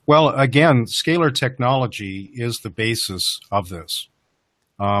 Well, again, scalar technology is the basis of this.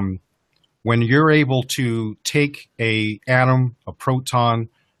 When you're able to take an atom, a proton,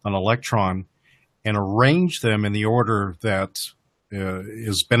 an electron, and arrange them in the order that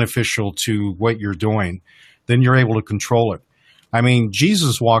is beneficial to what you're doing, then you're able to control it. I mean,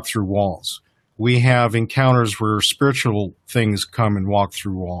 Jesus walked through walls. We have encounters where spiritual things come and walk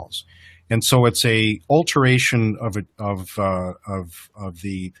through walls. And so it's a alteration of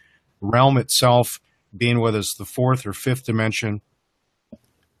the realm itself, being whether it's the fourth or fifth dimension.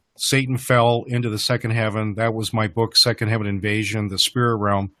 Satan fell into the second heaven. That was my book, Second Heaven Invasion, the spirit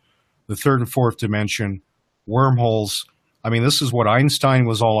realm, the third and fourth dimension, wormholes. I mean, this is what Einstein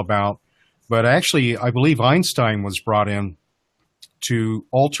was all about. But actually, I believe Einstein was brought in to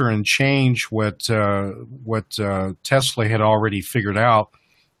alter and change what Tesla had already figured out,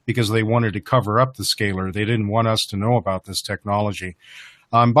 because they wanted to cover up the scalar. They didn't want us to know about this technology.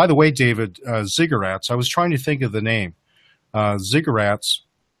 By the way, David, ziggurats, I was trying to think of the name. Ziggurats,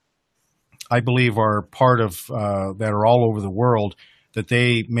 I believe, are part of, that are all over the world, that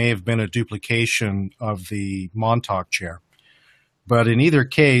they may have been a duplication of the Montauk chair. But in either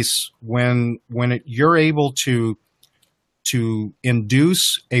case, when you're able to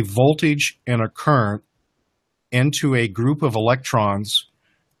induce a voltage and a current into a group of electrons.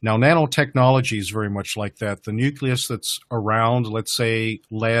 Now, nanotechnology is very much like that. The nucleus that's around, let's say,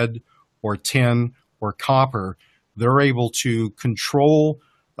 lead or tin or copper, they're able to control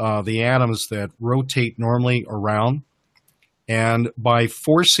the atoms that rotate normally around. And by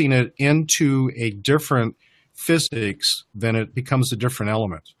forcing it into a different physics, then it becomes a different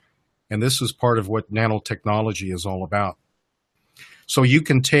element. And this is part of what nanotechnology is all about. So you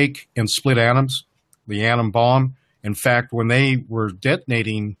can take and split atoms, the atom bomb. In fact, when they were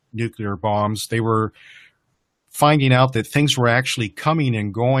detonating nuclear bombs, they were finding out that things were actually coming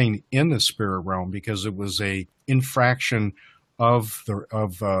and going in the spirit realm because it was a infraction of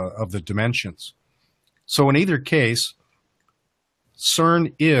the dimensions. So in either case,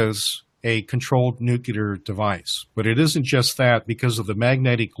 CERN is a controlled nuclear device, but it isn't just that. Because of the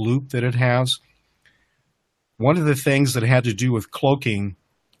magnetic loop that it has. One of the things that had to do with cloaking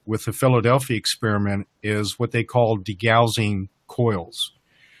with the Philadelphia experiment is what they call degaussing coils.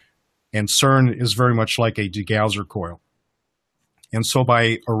 And CERN is very much like a degausser coil. And so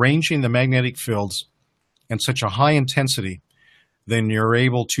by arranging the magnetic fields in such a high intensity, then you're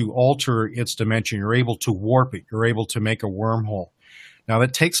able to alter its dimension. You're able to warp it. You're able to make a wormhole. Now,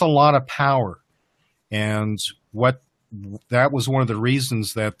 that takes a lot of power. And that was one of the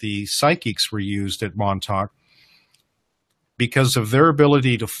reasons that the psychics were used at Montauk, because of their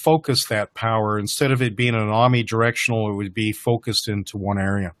ability to focus that power. Instead of it being an omnidirectional, it would be focused into one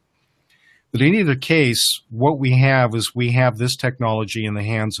area. But in either case, what we have is we have this technology in the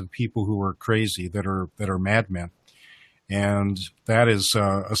hands of people who are crazy, that are madmen. And that is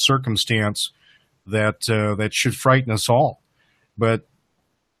a circumstance that should frighten us all. But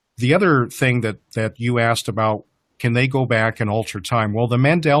the other thing that you asked about, can they go back and alter time? Well, the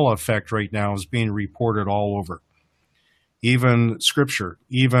Mandela effect right now is being reported all over. Even scripture,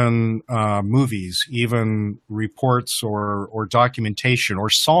 even movies, even reports or documentation or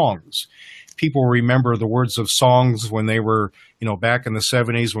songs. People remember the words of songs when they were, back in the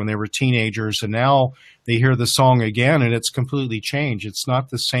 70s when they were teenagers, and now they hear the song again and it's completely changed. It's not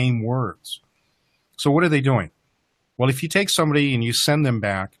the same words. So what are they doing? Well, if you take somebody and you send them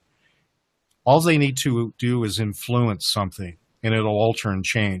back, all they need to do is influence something and it'll alter and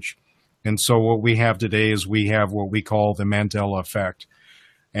change. And so what we have today is we have what we call the Mandela effect.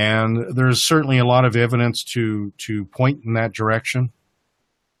 And there's certainly a lot of evidence to point in that direction.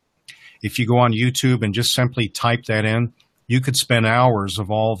 If you go on YouTube and just simply type that in, you could spend hours of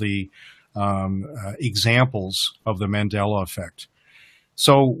all the examples of the Mandela effect.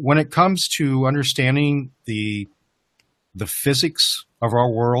 So when it comes to understanding the physics of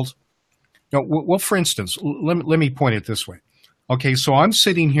our world, well, for instance, let me point it this way. Okay, so I'm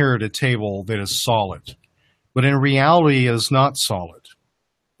sitting here at a table that is solid, but in reality is not solid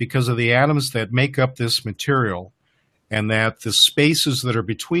because of the atoms that make up this material, and that the spaces that are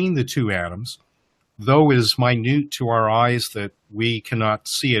between the two atoms, though is minute to our eyes that we cannot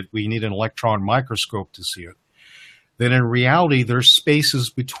see it, we need an electron microscope to see it, then in reality there's spaces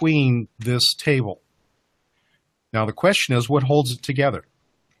between this table. Now the question is, what holds it together?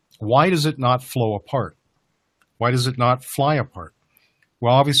 Why does it not flow apart? Why does it not fly apart?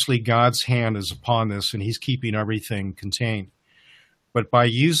 Well, obviously God's hand is upon this and he's keeping everything contained. But by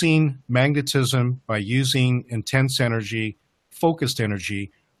using magnetism, by using intense energy, focused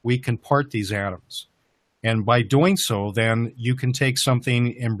energy, we can part these atoms. And by doing so, then you can take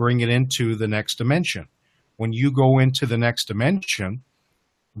something and bring it into the next dimension. When you go into the next dimension,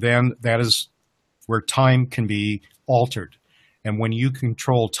 then that is where time can be altered. And when you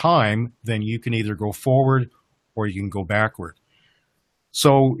control time, then you can either go forward or you can go backward.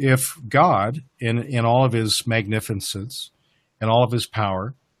 So if God, in all of his magnificence and all of his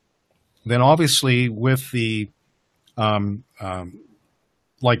power, then obviously with the,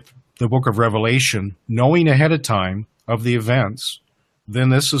 like the book of Revelation, knowing ahead of time of the events, then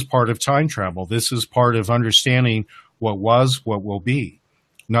this is part of time travel. This is part of understanding what was, what will be.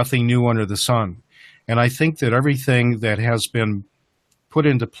 Nothing new under the sun. And I think that everything that has been put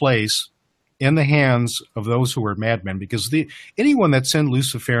into place in the hands of those who are madmen, because anyone that's in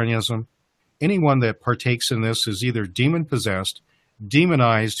Luciferianism, anyone that partakes in this is either demon-possessed,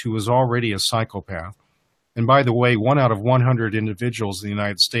 demonized, who is already a psychopath. And by the way, 1 out of 100 individuals in the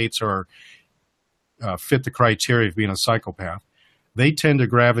United States are fit the criteria of being a psychopath. They tend to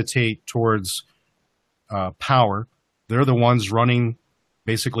gravitate towards power. They're the ones running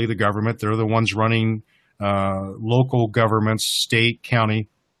basically the government. They're the ones running local governments, state, county.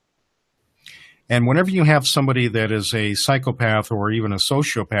 And whenever you have somebody that is a psychopath or even a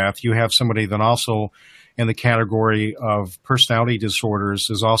sociopath, you have somebody that also in the category of personality disorders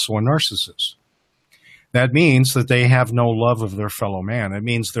is also a narcissist. That means that they have no love of their fellow man. It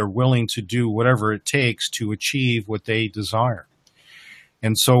means they're willing to do whatever it takes to achieve what they desire.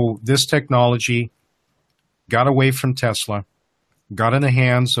 And so this technology got away from Tesla, got in the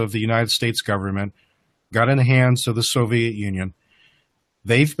hands of the United States government, got in the hands of the Soviet Union.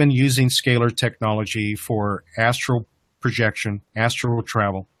 They've been using scalar technology for astral projection, astral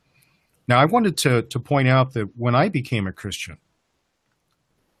travel. Now, I wanted to point out that when I became a Christian,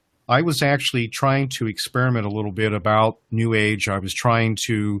 I was actually trying to experiment a little bit about New Age. I was trying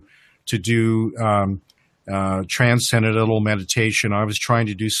to do transcendental meditation. I was trying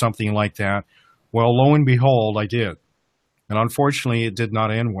to do something like that. Well, lo and behold, I did. And unfortunately, it did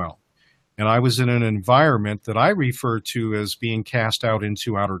not end well. And I was in an environment that I refer to as being cast out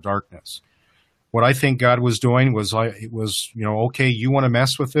into outer darkness. What I think God was doing was, okay, you want to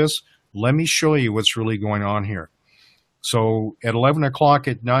mess with this? Let me show you what's really going on here. So at 11 o'clock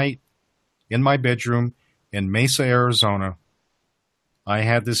at night in my bedroom in Mesa, Arizona, I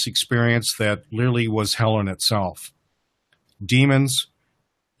had this experience that literally was hell in itself. Demons,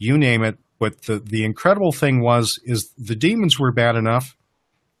 you name it. But the incredible thing is the demons were bad enough,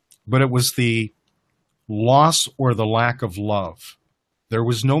 but it was the loss or the lack of love. There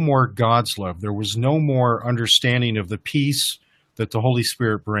was no more God's love. There was no more understanding of the peace that the Holy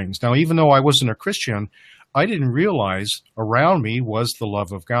Spirit brings. Now, even though I wasn't a Christian, I didn't realize around me was the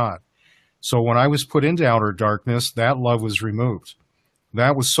love of God. So when I was put into outer darkness, that love was removed.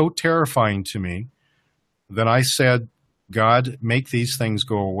 That was so terrifying to me that I said, God, make these things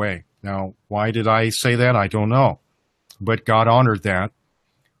go away. Now, why did I say that? I don't know. But God honored that.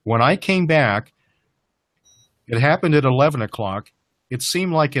 When I came back, it happened at 11 o'clock. It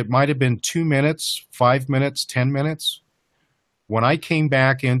seemed like it might have been 2 minutes, 5 minutes, 10 minutes. When I came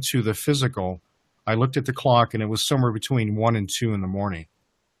back into the physical, I looked at the clock and it was somewhere between 1 and 2 in the morning.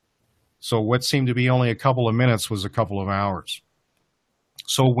 So what seemed to be only a couple of minutes was a couple of hours.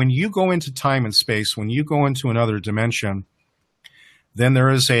 So when you go into time and space, when you go into another dimension, then there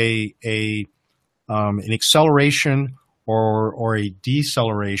is an acceleration or a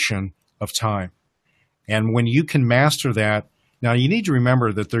deceleration of time. And when you can master that, now you need to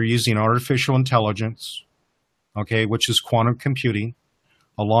remember that they're using artificial intelligence, okay, which is quantum computing,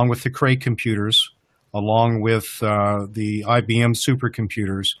 along with the Cray computers, along with the IBM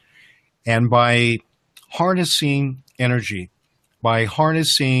supercomputers. And by harnessing energy, by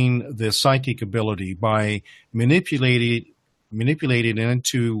harnessing the psychic ability, by manipulating it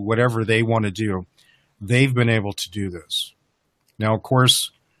into whatever they want to do, they've been able to do this. Now, of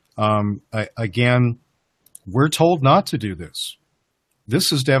course, again, we're told not to do this.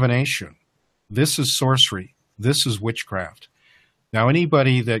 This is divination. This is sorcery. This is witchcraft. Now,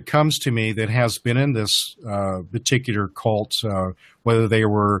 anybody that comes to me that has been in this particular cult, whether they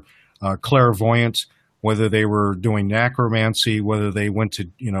were clairvoyant, whether they were doing necromancy, whether they went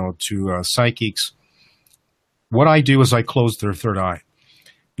to psychics, what I do is I close their third eye.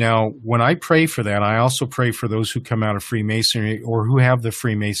 Now, when I pray for that, I also pray for those who come out of Freemasonry or who have the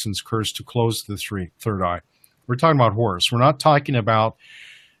Freemason's curse to close the third eye. We're talking about Horus. We're not talking about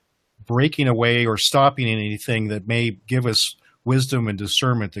breaking away or stopping anything that may give us wisdom and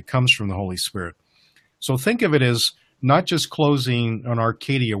discernment that comes from the Holy Spirit. So think of it as not just closing an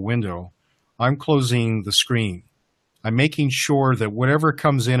Arcadia window. I'm closing the screen. I'm making sure that whatever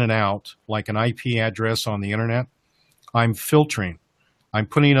comes in and out, like an IP address on the internet, I'm filtering. I'm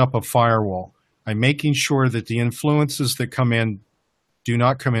putting up a firewall. I'm making sure that the influences that come in do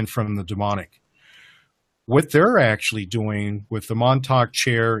not come in from the demonic. What they're actually doing with the Montauk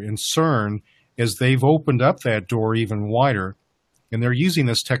chair and CERN is they've opened up that door even wider, and they're using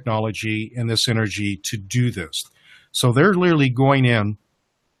this technology and this energy to do this. So they're literally going in,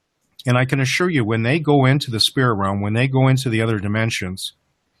 and I can assure you, when they go into the spirit realm, when they go into the other dimensions,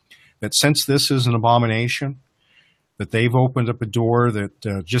 that since this is an abomination, that they've opened up a door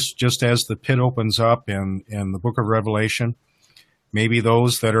that just as the pit opens up in the book of Revelation, maybe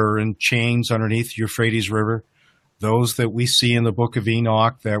those that are in chains underneath the Euphrates River, those that we see in the book of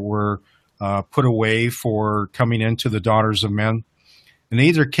Enoch that were put away for coming into the daughters of men. In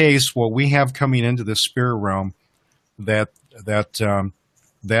either case, what we have coming into the spirit realm, that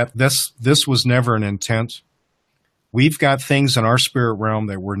this was never an intent. We've got things in our spirit realm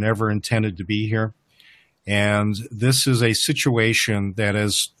that were never intended to be here. And this is a situation that,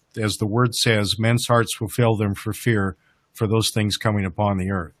 as the word says, men's hearts will fail them for fear for those things coming upon the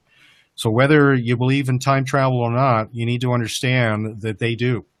earth. So whether you believe in time travel or not, you need to understand that they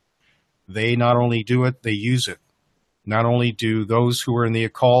do. They not only do it, they use it. Not only do those who are in the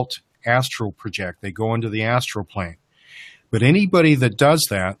occult astral project, they go into the astral plane. But anybody that does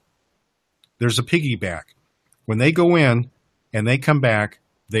that, there's a piggyback. When they go in and they come back,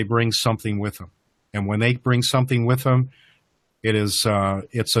 they bring something with them. And when they bring something with them, it's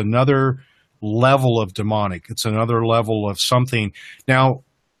another level of demonic. It's another level of something. Now,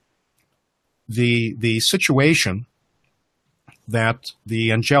 the situation that the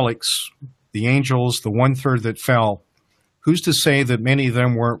angelics, the angels, the 1/3 that fell, who's to say that many of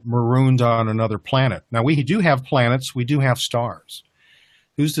them were marooned on another planet? Now, we do have planets. We do have stars.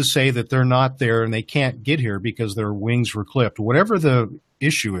 Who's to say that they're not there and they can't get here because their wings were clipped? Whatever the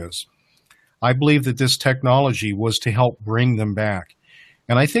issue is, I believe that this technology was to help bring them back.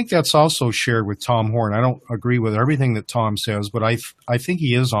 And I think that's also shared with Tom Horn. I don't agree with everything that Tom says, but I think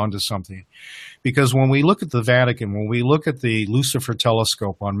he is onto something. Because when we look at the Vatican, when we look at the Lucifer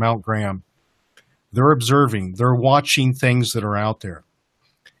telescope on Mount Graham, they're observing, they're watching things that are out there.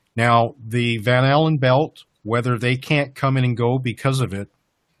 Now, the Van Allen belt, whether they can't come in and go because of it,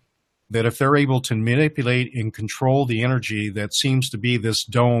 that if they're able to manipulate and control the energy that seems to be this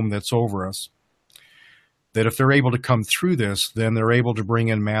dome that's over us, that if they're able to come through this, then they're able to bring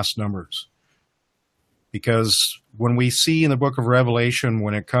in mass numbers. Because when we see in the book of Revelation,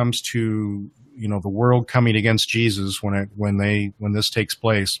 when it comes to, the world coming against Jesus, when this takes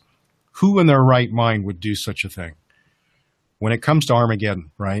place, who in their right mind would do such a thing? When it comes to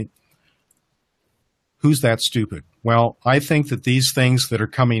Armageddon, right? Who's that stupid? Well, I think that these things that are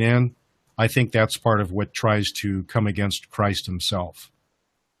coming in, I think that's part of what tries to come against Christ himself.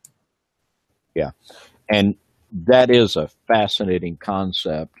 Yeah. And that is a fascinating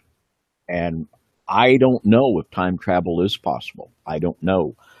concept. And I don't know if time travel is possible. I don't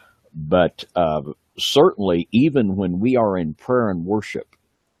know. But certainly, even when we are in prayer and worship,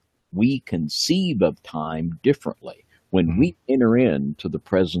 we conceive of time differently. When we enter into the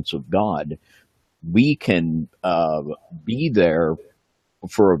presence of God, we can be there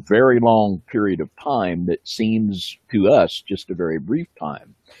for a very long period of time that seems to us just a very brief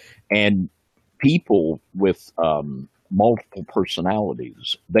time. And people with multiple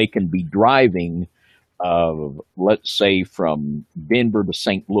personalities, they can be driving, let's say, from Denver to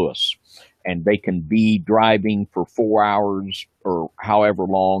St. Louis, and they can be driving for 4 hours or however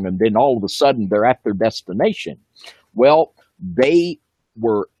long, and then all of a sudden they're at their destination. Well, they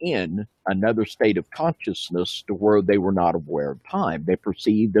were in another state of consciousness to where they were not aware of time. They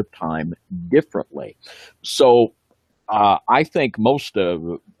perceived of time differently. So I think most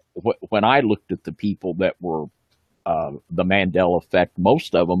of, when I looked at the people that were the Mandela effect,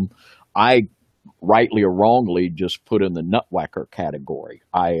 most of them, I rightly or wrongly just put in the nutwhacker category.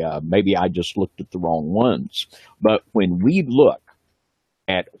 Maybe I just looked at the wrong ones. But when we look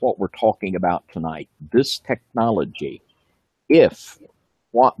at what we're talking about tonight, this technology, if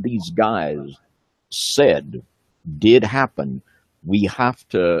what these guys said did happen, we have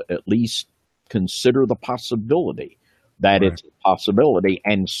to at least consider the possibility that it's a possibility.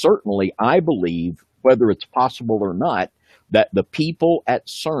 And certainly, I believe, whether it's possible or not, that the people at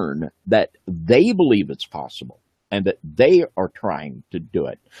CERN, that they believe it's possible and that they are trying to do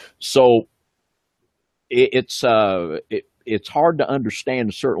it. So it's hard to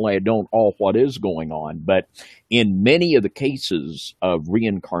understand. Certainly I don't all what is going on, but in many of the cases of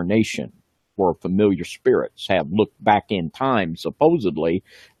reincarnation where familiar spirits have looked back in time supposedly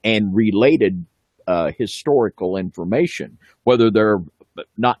and related historical information, whether they're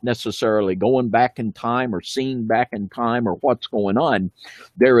not necessarily going back in time or seeing back in time or what's going on,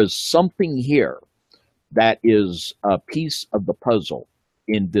 there is something here that is a piece of the puzzle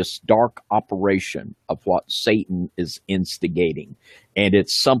in this dark operation of what Satan is instigating. And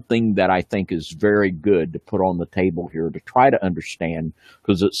it's something that I think is very good to put on the table here to try to understand,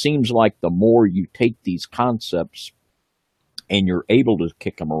 because it seems like the more you take these concepts and you're able to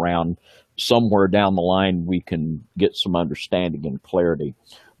kick them around, somewhere down the line we can get some understanding and clarity.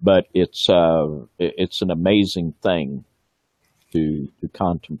 But it's an amazing thing to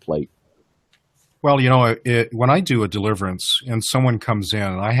contemplate. Well, when I do a deliverance and someone comes in,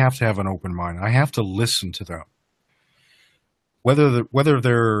 I have to have an open mind. I have to listen to them. Whether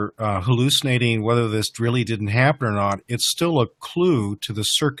they're hallucinating, whether this really didn't happen or not, it's still a clue to the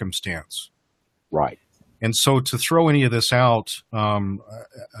circumstance. Right. And so to throw any of this out,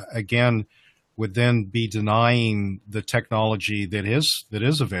 again, would then be denying the technology that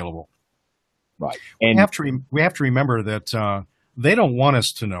is available. Right. And we have to remember that they don't want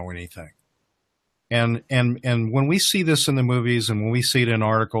us to know anything. And when we see this in the movies and when we see it in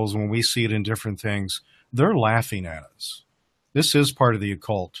articles, when we see it in different things, they're laughing at us. This is part of the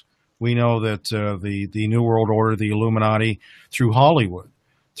occult. We know that the New World Order, the Illuminati, through Hollywood,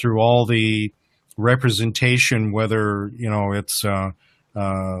 through all the representation, whether it's a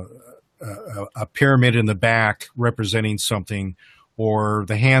pyramid in the back representing something, or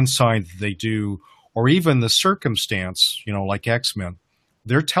the hand sign that they do, or even the circumstance, like X-Men,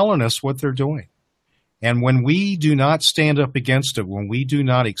 they're telling us what they're doing. And when we do not stand up against it, when we do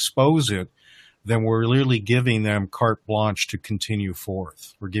not expose it, then we're literally giving them carte blanche to continue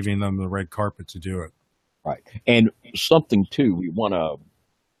forth. We're giving them the red carpet to do it. Right. And something, too, we want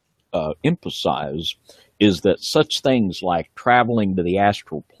to emphasize is that such things like traveling to the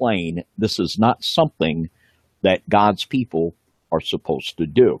astral plane, this is not something that God's people are supposed to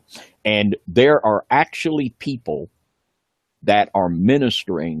do. And there are actually people that are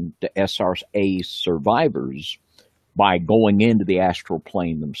ministering to SRA survivors by going into the astral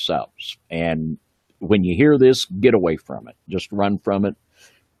plane themselves. And when you hear this, get away from it. Just run from it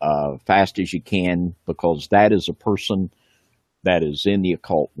fast as you can, because that is a person that is in the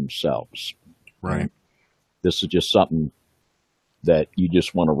occult themselves. Right. And this is just something that you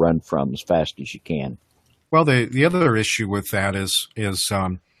just want to run from as fast as you can. Well, the other issue with that is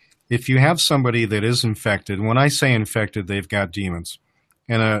if you have somebody that is infected, and when I say infected, they've got demons.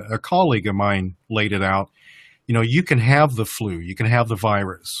 And a colleague of mine laid it out. You can have the flu, you can have the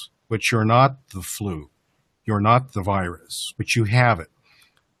virus, but you're not the flu. You're not the virus, but you have it.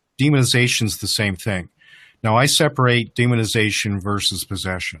 Demonization's the same thing. Now, I separate demonization versus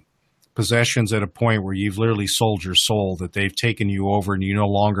possession. Possession's at a point where you've literally sold your soul, that they've taken you over and you no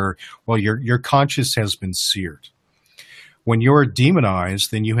longer, your conscience has been seared. When you're demonized,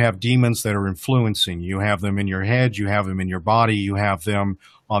 then you have demons that are influencing. You have them in your head, you have them in your body, you have them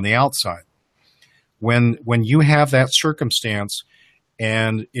on the outside. When you have that circumstance,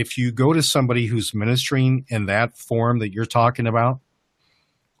 and if you go to somebody who's ministering in that form that you're talking about,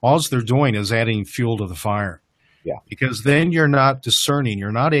 all they're doing is adding fuel to the fire. Yeah. Because then you're not discerning.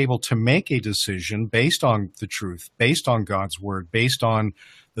 You're not able to make a decision based on the truth, based on God's word, based on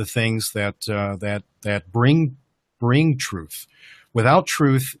the things that bring truth. Without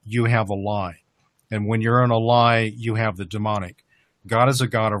truth, you have a lie. And when you're in a lie, you have the demonic. God is a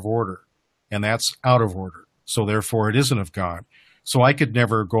God of order, and that's out of order. So therefore, it isn't of God. So I could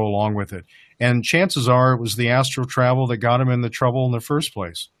never go along with it. And chances are it was the astral travel that got him in the trouble in the first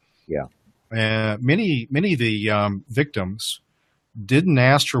place. Yeah. Many of the victims didn't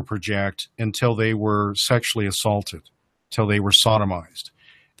astral project until they were sexually assaulted, till they were sodomized.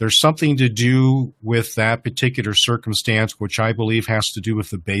 There's something to do with that particular circumstance, which I believe has to do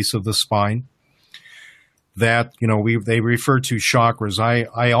with the base of the spine. That, they refer to chakras.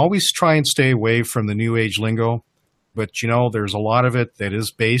 I always try and stay away from the New Age lingo, but, there's a lot of it that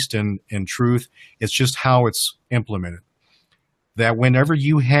is based in truth. It's just how it's implemented. That whenever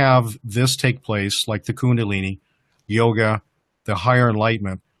you have this take place, like the Kundalini, yoga, the higher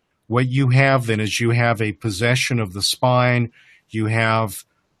enlightenment, what you have then is you have a possession of the spine, you have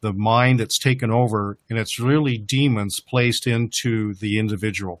the mind that's taken over, and it's really demons placed into the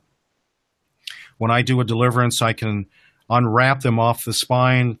individual. When I do a deliverance, I can unwrap them off the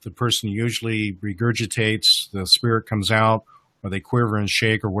spine. The person usually regurgitates, the spirit comes out, or they quiver and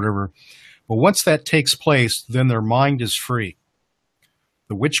shake or whatever. But once that takes place, then their mind is free.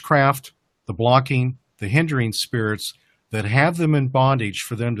 The witchcraft, the blocking, the hindering spirits that have them in bondage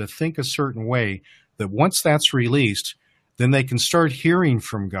for them to think a certain way, that once that's released, then they can start hearing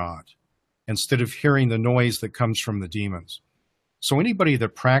from God instead of hearing the noise that comes from the demons. So anybody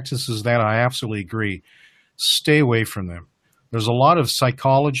that practices that, I absolutely agree, stay away from them. There's a lot of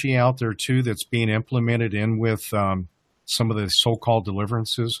psychology out there, too, that's being implemented in with some of the so-called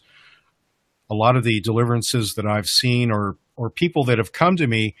deliverances. A lot of the deliverances that I've seen or people that have come to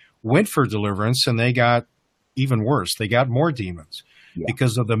me went for deliverance and they got even worse. They got more demons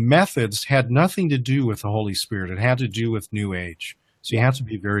because of the methods had nothing to do with the Holy Spirit. It had to do with New Age. So you have to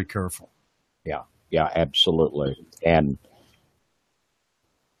be very careful. Yeah, absolutely. And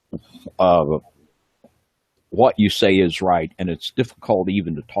what you say is right, and it's difficult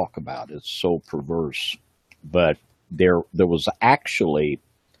even to talk about. It's so perverse. But there was actually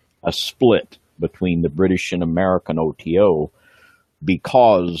a split between the British and American OTO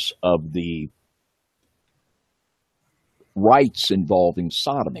because of the rites involving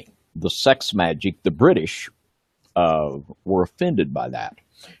sodomy. The sex magic, the British were offended by that.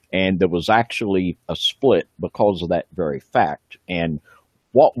 And there was actually a split because of that very fact. And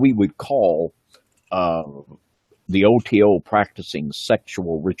what we would call the OTO practicing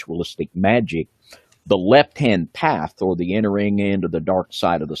sexual ritualistic magic, the left-hand path or the entering into the dark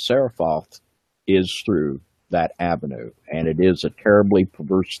side of the Seraphoth is through that avenue. And it is a terribly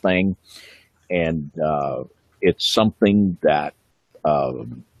perverse thing. And it's something that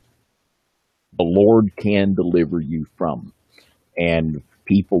the Lord can deliver you from. And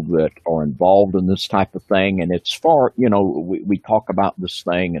people that are involved in this type of thing, and it's far, we talk about this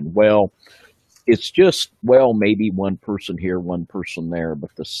thing and, well, it's just, well, maybe one person here, one person there.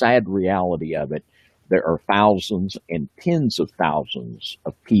 But the sad reality of it, there are thousands and tens of thousands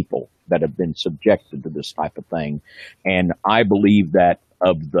of people that have been subjected to this type of thing. And I believe that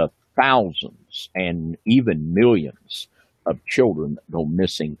of the thousands and even millions of children that go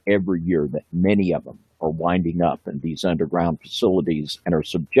missing every year, that many of them are winding up in these underground facilities and are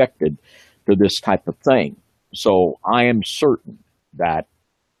subjected to this type of thing. So I am certain that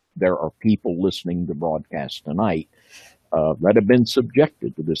there are people listening to broadcast tonight that have been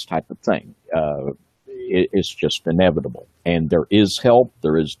subjected to this type of thing. It's just inevitable. And there is help,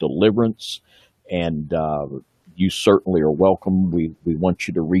 there is deliverance, and you certainly are welcome. We want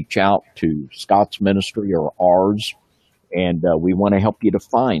you to reach out to Scott's ministry or ours, and we want to help you to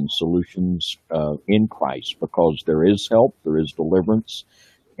find solutions in Christ, because there is help, there is deliverance,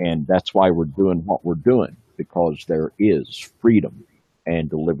 and that's why we're doing what we're doing, because there is freedom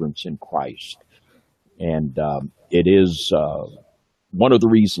and deliverance in Christ. And it is one of the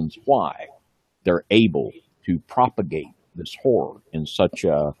reasons why they're able to propagate this horror in such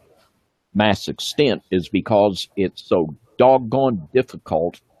a mass extent, is because it's so doggone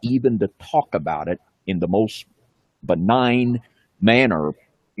difficult even to talk about it in the most benign manner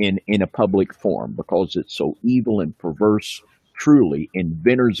in a public forum, because it's so evil and perverse. Truly,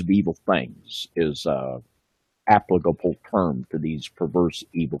 inventors of evil things is applicable term to these perverse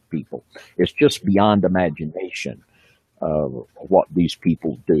evil people. It's just beyond imagination what these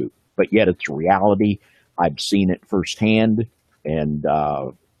people do. But yet it's reality. I've seen it firsthand, and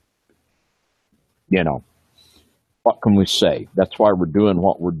what can we say? That's why we're doing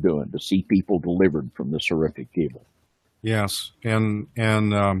what we're doing, to see people delivered from this horrific evil. Yes, and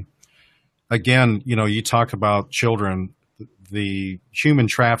again, you talk about children. The human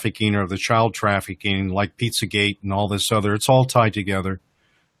trafficking or the child trafficking, like Pizzagate and all this other, it's all tied together.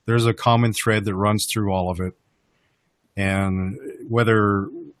 There's a common thread that runs through all of it. And whether,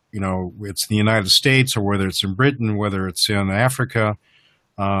 it's the United States or whether it's in Britain, whether it's in Africa,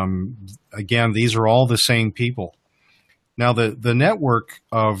 again, these are all the same people. Now, the network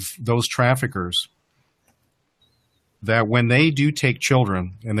of those traffickers, that when they do take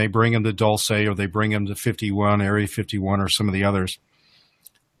children and they bring them to Dulce or they bring them to 51, Area 51 or some of the others,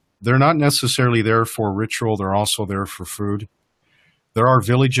 they're not necessarily there for ritual. They're also there for food. There are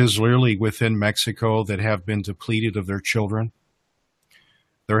villages literally within Mexico that have been depleted of their children.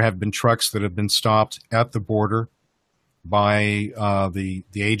 There have been trucks that have been stopped at the border by the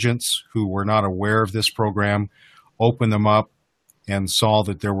agents who were not aware of this program, opened them up and saw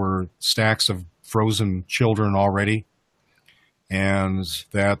that there were stacks of frozen children already, and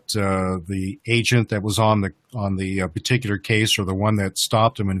that the agent that was on the particular case, or the one that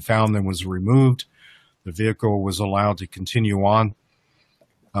stopped them and found them, was removed. The vehicle was allowed to continue on.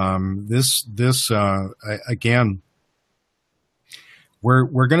 Again,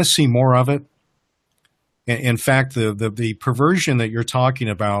 we're going to see more of it. In fact, the perversion that you're talking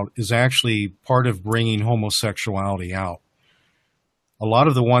about is actually part of bringing homosexuality out. A lot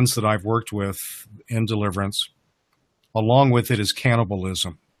of the ones that I've worked with in deliverance, along with it, is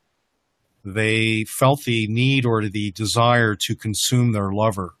cannibalism. They felt the need or the desire to consume their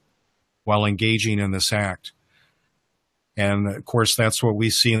lover while engaging in this act. And, of course, that's what we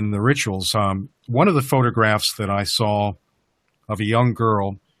see in the rituals. One of the photographs that I saw of a young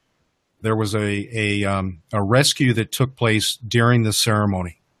girl, there was a rescue that took place during the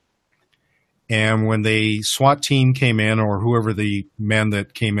ceremony. And when the SWAT team came in, or whoever the men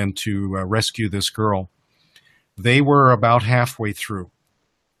that came in to rescue this girl, they were about halfway through.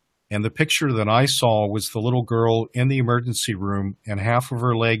 And the picture that I saw was the little girl in the emergency room, and half of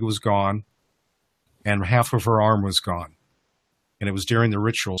her leg was gone, and half of her arm was gone. And it was during the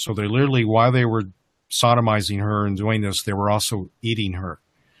ritual. So they literally, while they were sodomizing her and doing this, they were also eating her.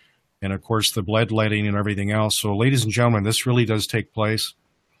 And, of course, the bloodletting and everything else. So, ladies and gentlemen, this really does take place.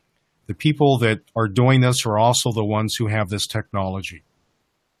 The people that are doing this are also the ones who have this technology.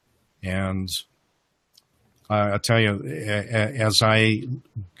 And I tell you, as I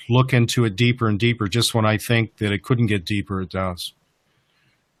look into it deeper and deeper, just when I think that it couldn't get deeper, it does.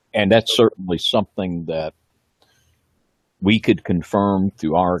 And that's certainly something that we could confirm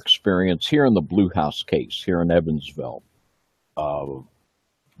through our experience here in the Blue House case, here in Evansville.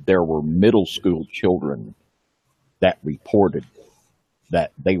 There were middle school children that reported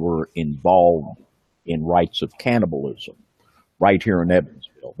that they were involved in rites of cannibalism right here in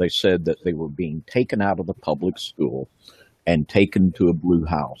Evansville. They said that they were being taken out of the public school and taken to a Blue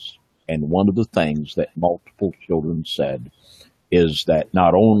House. And one of the things that multiple children said is that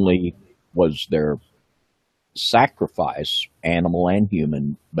not only was there sacrifice, animal and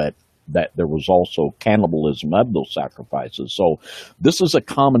human, but that there was also cannibalism of those sacrifices. So this is a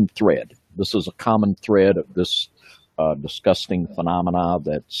common thread. This is a common thread of this disgusting phenomena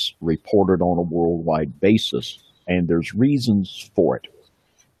that's reported on a worldwide basis, and there's reasons for it.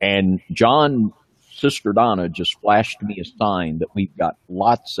 And John, Sister Donna just flashed me a sign that we've got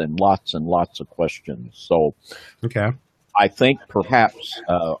lots and lots and lots of questions. So okay, I think perhaps,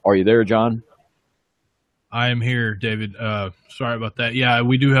 are you there, John? I am here, David. Sorry about that. Yeah,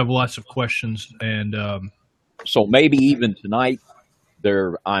 we do have lots of questions, and so maybe even tonight,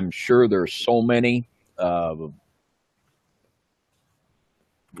 I'm sure there's so many.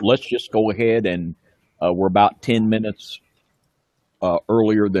 Let's just go ahead, and we're about 10 minutes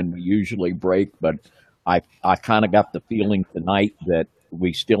earlier than we usually break, but I kind of got the feeling tonight that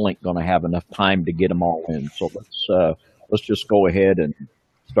we still ain't going to have enough time to get them all in. So let's just go ahead and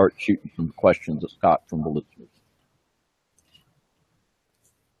start shooting some questions at Scott from the listeners.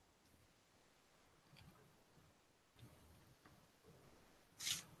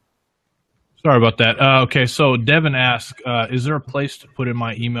 Sorry about that. Okay, so Devin asked, is there a place to put in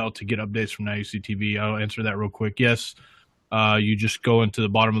my email to get updates from Now You See TV? I'll answer that real quick. Yes, you just go into the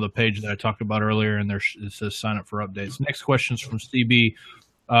bottom of the page that I talked about earlier, and it says sign up for updates. Next question is from CB.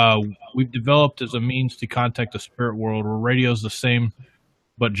 We've developed as a means to contact the spirit world, where radio is the same,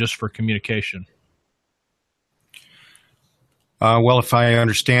 but just for communication. Well, if I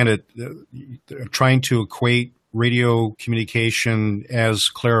understand it, trying to equate radio communication as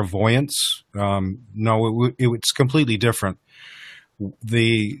clairvoyance, no, it's completely different.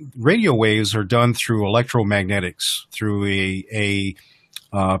 The radio waves are done through electromagnetics, through a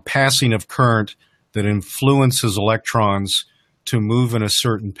passing of current that influences electrons to move in a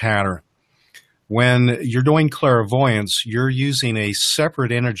certain pattern. When you're doing clairvoyance, you're using a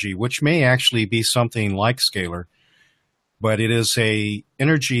separate energy, which may actually be something like scalar, but it is a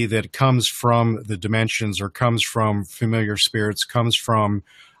energy that comes from the dimensions or comes from familiar spirits, comes from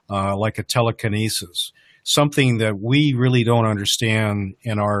like a telekinesis, something that we really don't understand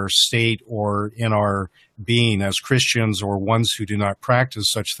in our state or in our being as Christians or ones who do not practice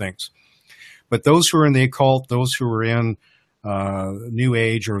such things. But those who are in the occult, those who are in New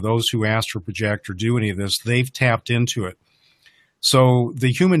Age, or those who astral project or do any of this, they've tapped into it. So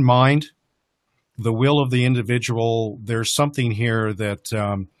the human mind, the will of the individual, there's something here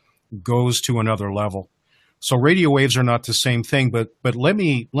that goes to another level. So radio waves are not the same thing, but let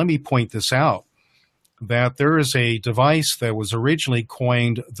me point this out, that there is a device that was originally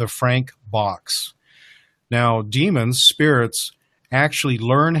coined the Frank box. Now, demons, spirits, actually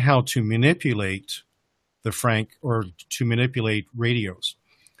learn how to manipulate the Frank, or to manipulate radios.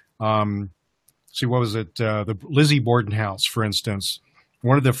 See, what was it? The Lizzie Borden house, for instance.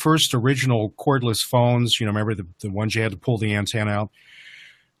 One of the first original cordless phones, remember the ones you had to pull the antenna out?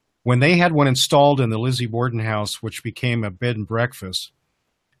 When they had one installed in the Lizzie Borden house, which became a bed and breakfast,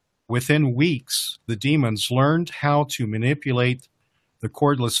 within weeks, the demons learned how to manipulate the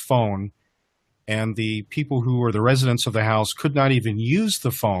cordless phone, and the people who were the residents of the house could not even use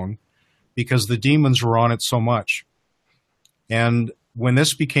the phone because the demons were on it so much. And when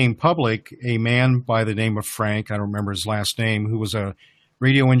this became public, a man by the name of Frank, I don't remember his last name, who was a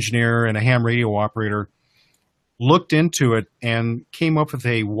radio engineer and a ham radio operator, looked into it and came up with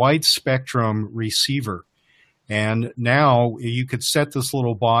a wide spectrum receiver. And now you could set this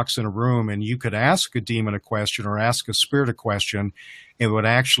little box in a room and you could ask a demon a question or ask a spirit a question, and it would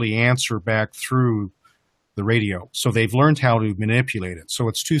actually answer back through the radio. So they've learned how to manipulate it. So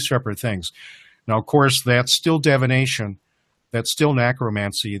it's two separate things. Now, of course, that's still divination. That's still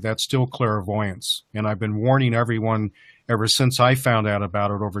necromancy. That's still clairvoyance. And I've been warning everyone ever since I found out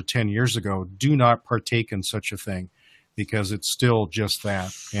about it over 10 years ago, do not partake in such a thing, because it's still just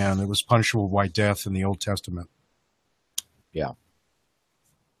that. And it was punishable by death in the Old Testament. Yeah.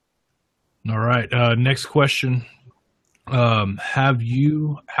 All right. Next question. How have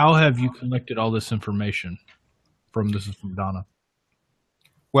you collected all this information this is from Donna?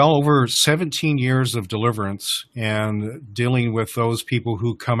 Well, over 17 years of deliverance and dealing with those people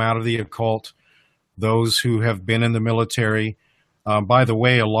who come out of the occult, those who have been in the military. By the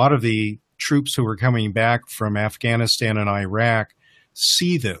way, a lot of the troops who are coming back from Afghanistan and Iraq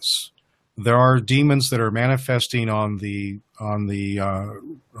see this. There are demons that are manifesting on the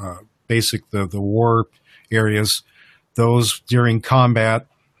war areas, those during combat,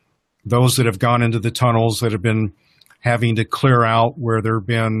 those that have gone into the tunnels that have been having to clear out where there have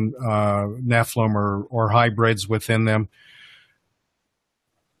been Nephilim or hybrids within them.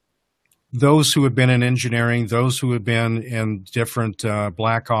 Those who have been in engineering, those who have been in different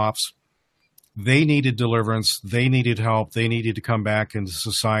black ops, they needed deliverance, they needed help, they needed to come back into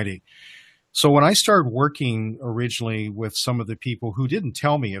society. So when I started working originally with some of the people who didn't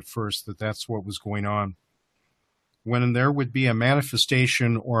tell me at first that that's what was going on, when there would be a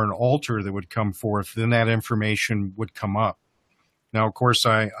manifestation or an altar that would come forth, then that information would come up. Now, of course,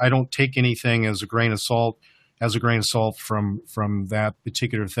 I don't take anything as a grain of salt from that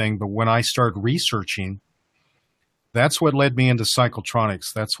particular thing, but when I started researching, that's what led me into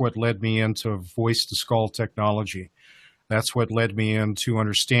psychotronics. That's what led me into voice-to-skull technology. That's what led me into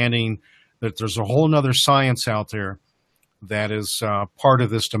understanding that there's a whole other science out there that is part of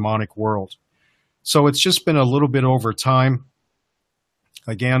this demonic world. So it's just been a little bit over time.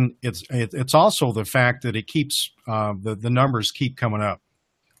 Again, it's also the fact that it keeps the numbers keep coming up,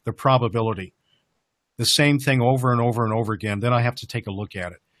 the probability, the same thing over and over and over again. Then I have to take a look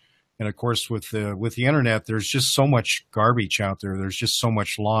at it. And of course, with the internet, there's just so much garbage out there. There's just so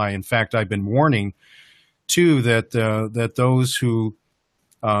much lie. In fact, I've been warning too that those who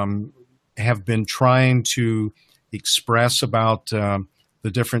have been trying to express about the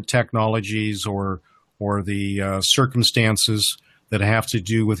different technologies or the circumstances that have to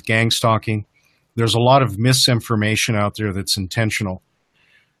do with gang stalking, there's a lot of misinformation out there that's intentional.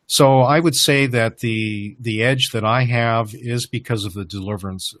 So I would say that the edge that I have is because of the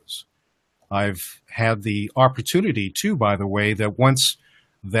deliverances. I've had the opportunity too, by the way, that once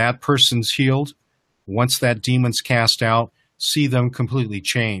that person's healed, once that demon's cast out, see them completely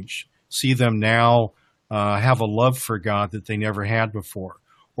change. See them now have a love for God that they never had before,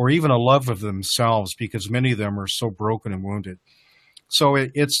 or even a love of themselves, because many of them are so broken and wounded. So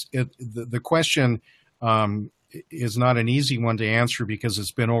the question is not an easy one to answer because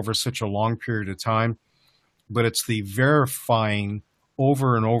it's been over such a long period of time, but it's the verifying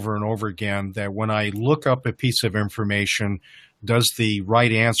over and over and over again that when I look up a piece of information, does the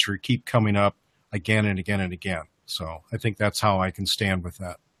right answer keep coming up again and again and again? So I think that's how I can stand with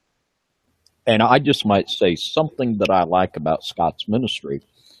that. And I just might say something that I like about Scott's ministry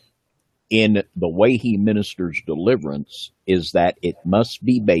in the way he ministers deliverance is that it must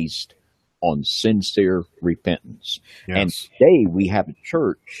be based on sincere repentance. Yes. And today we have a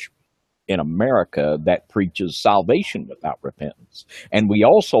church in America that preaches salvation without repentance. And we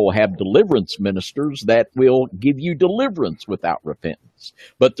also have deliverance ministers that will give you deliverance without repentance.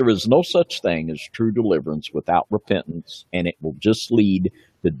 But there is no such thing as true deliverance without repentance, and it will just lead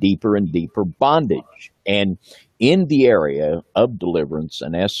to deeper and deeper bondage. And in the area of deliverance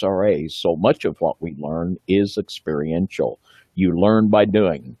and SRA, so much of what we learn is experiential. You learn by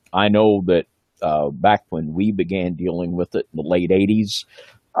doing. I know that back when we began dealing with it in the late 80s,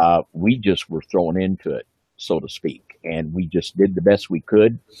 we just were thrown into it, so to speak, and we just did the best we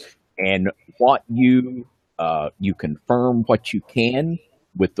could. And what you confirm what you can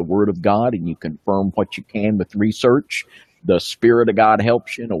with the Word of God, and you confirm what you can with research, the Spirit of God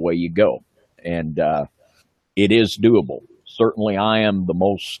helps you, and away you go. And it is doable. Certainly, I am the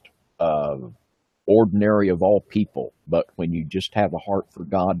most ordinary of all people, but when you just have a heart for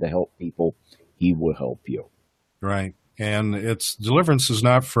God to help people, He will help you. Right. And deliverance is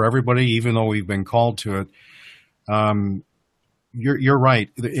not for everybody, even though we've been called to it. You're right.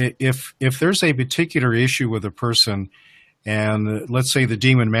 If there's a particular issue with a person, and let's say the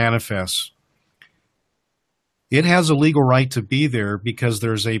demon manifests, it has a legal right to be there because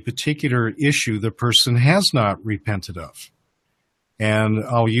there's a particular issue the person has not repented of. And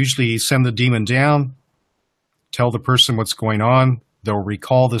I'll usually send the demon down, tell the person what's going on. They'll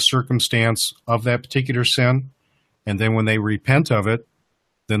recall the circumstance of that particular sin. And then when they repent of it,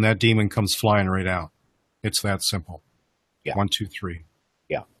 then that demon comes flying right out. It's that simple. Yeah. 1, 2, 3.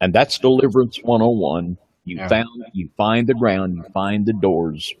 Yeah. And that's Deliverance 101. You find the ground, you find the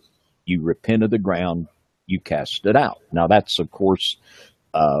doors, you repent of the ground, you cast it out. Now that's, of course,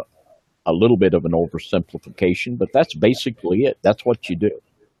 a little bit of an oversimplification, but that's basically it. That's what you do.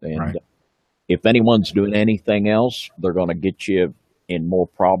 And right. If anyone's doing anything else, they're going to get you in more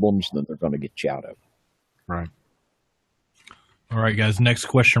problems than they're going to get you out of. Right. All right, guys. Next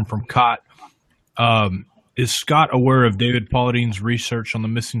question from Cott. Is Scott aware of David Paulding's research on the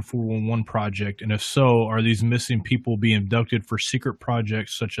Missing 411 project? And if so, are these missing people being abducted for secret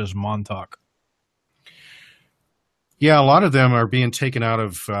projects such as Montauk? Yeah, a lot of them are being taken out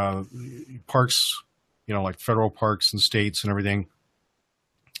of parks, like federal parks and states and everything.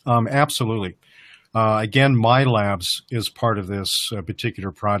 Absolutely. Again, My Labs is part of this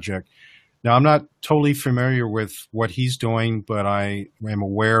particular project. Now, I'm not totally familiar with what he's doing, but I am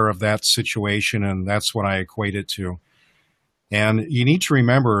aware of that situation, and that's what I equate it to. And you need to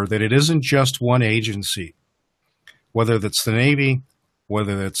remember that it isn't just one agency, whether that's the Navy,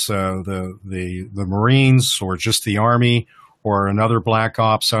 whether it's the Marines, or just the Army, or another black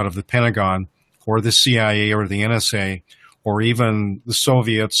ops out of the Pentagon, or the CIA, or the NSA, or even the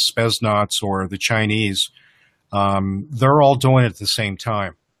Soviets, Spetsnaz, or the Chinese. They're all doing it at the same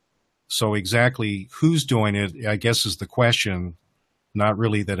time. So exactly who's doing it, I guess, is the question. Not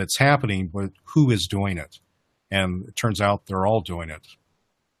really that it's happening, but who is doing it. And it turns out they're all doing it.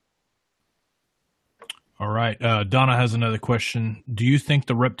 All right. Donna has another question. Do you think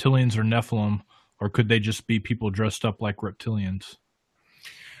the reptilians are Nephilim, or could they just be people dressed up like reptilians?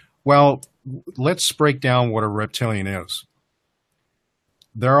 Well, let's break down what a reptilian is.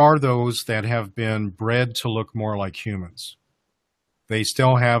 There are those that have been bred to look more like humans. They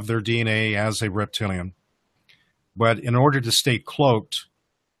still have their DNA as a reptilian. But in order to stay cloaked,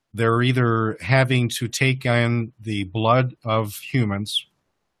 they're either having to take in the blood of humans,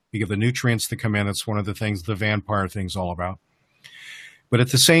 because the nutrients that come in, that's one of the things the vampire thing's all about. But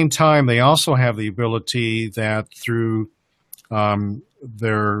at the same time, they also have the ability that through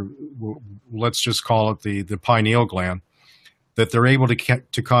their, let's just call it the pineal gland, that they're able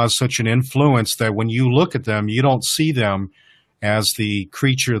to cause such an influence that when you look at them, you don't see them as the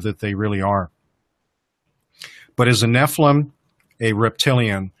creature that they really are. But as a Nephilim, a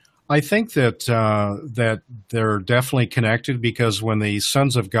reptilian, I think that that they're definitely connected, because when the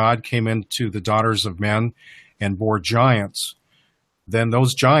sons of God came into the daughters of men and bore giants, then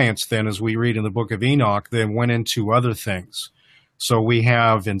those giants, then, as we read in the book of Enoch, then went into other things. So we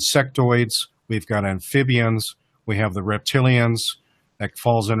have insectoids, we've got amphibians, we have the reptilians, that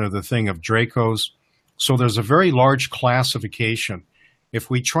falls under the thing of Dracos. So there's a very large classification. If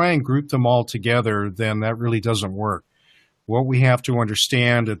we try and group them all together, then that really doesn't work. What we have to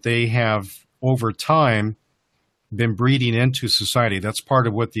understand that they have, over time, been breeding into society. That's part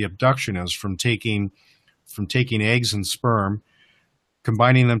of what the abduction is, from taking eggs and sperm,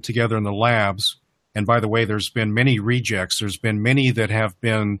 combining them together in the labs. And by the way, there's been many rejects. There's been many that have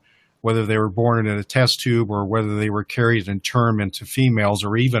been, whether they were born in a test tube or whether they were carried in term into females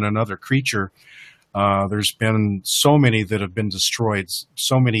or even another creature. There's been so many that have been destroyed,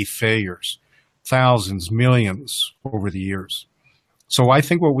 so many failures, thousands, millions over the years. So I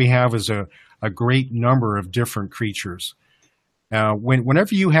think what we have is a great number of different creatures.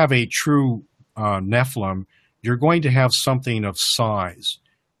 Whenever you have a true Nephilim, you're going to have something of size.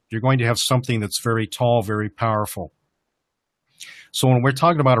 You're going to have something that's very tall, very powerful. So when we're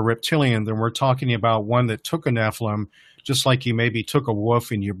talking about a reptilian, then we're talking about one that took a Nephilim, just like you maybe took a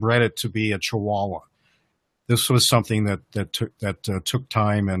wolf and you bred it to be a Chihuahua. This was something that took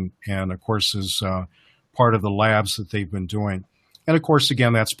time and of course is part of the labs that they've been doing. And of course,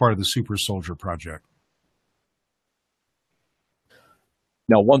 again, that's part of the Super Soldier Project.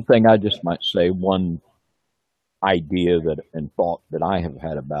 Now, one thing I just might say, one idea and thought that I have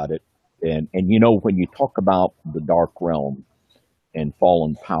had about it And you know, when you talk about the dark realm and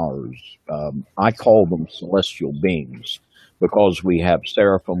fallen powers, I call them celestial beings because we have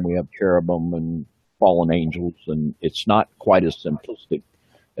seraphim, we have cherubim, and fallen angels, and it's not quite as simplistic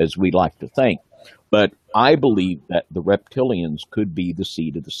as we like to think. But I believe that the reptilians could be the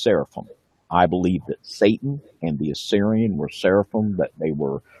seed of the seraphim. I believe that Satan and the Assyrian were seraphim, that they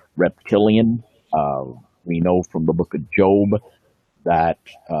were reptilian. We know from the book of Job that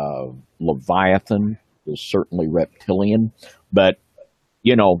Leviathan is certainly reptilian. But,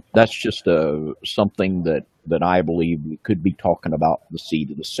 you know, that's just something that I believe we could be talking about the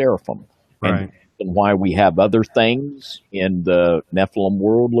seed of the seraphim. Right. And why we have other things in the Nephilim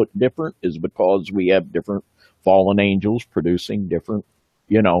world look different is because we have different fallen angels producing different,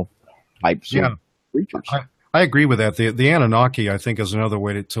 you know, types of creatures. I agree with that. The Anunnaki, I think, is another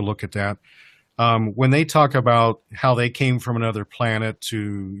way to look at that. When they talk about how they came from another planet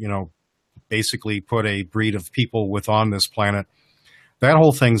to, you know, basically put a breed of people on this planet, that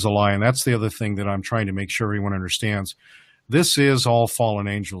whole thing's a lie. And that's the other thing that I'm trying to make sure everyone understands. This is all fallen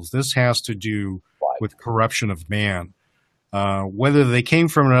angels. This has to do with corruption of man. Whether they came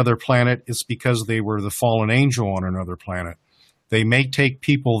from another planet, it's because they were the fallen angel on another planet. They may take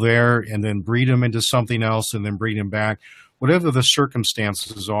people there and then breed them into something else and then breed them back. Whatever the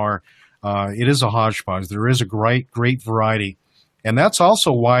circumstances are, it is a hodgepodge. There is a great variety. And that's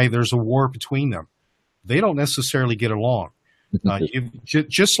also why there's a war between them. They don't necessarily get along.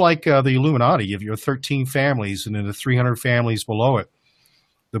 Just like the Illuminati, you have your 13 families and then the 300 families below it.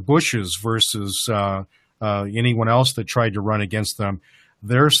 The Bushes versus anyone else that tried to run against them,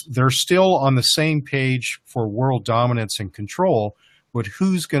 they're still on the same page for world dominance and control, but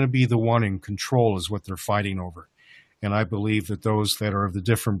who's going to be the one in control is what they're fighting over. And I believe that those that are of the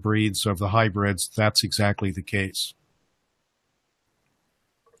different breeds of the hybrids, that's exactly the case.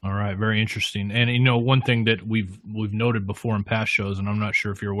 All right, very interesting. And you know, one thing that we've noted before in past shows, and I'm not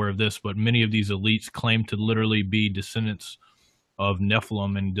sure if you're aware of this, but many of these elites claim to literally be descendants of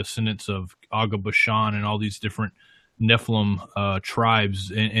Nephilim and descendants of Aga Bashan and all these different Nephilim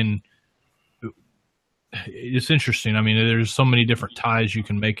tribes. And it's interesting. I mean, there's so many different ties you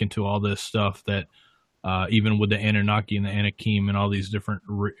can make into all this stuff that even with the Anunnaki and the Anakim and all these different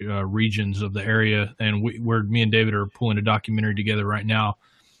regions of the area. And me and David are pulling a documentary together right now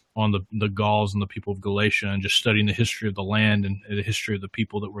on the Gauls and the people of Galatia and just studying the history of the land and the history of the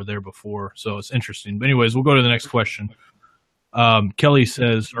people that were there before. So it's interesting. But anyways, we'll go to the next question. Kelly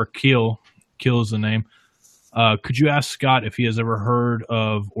says, or Keel is the name. Could you ask Scott if he has ever heard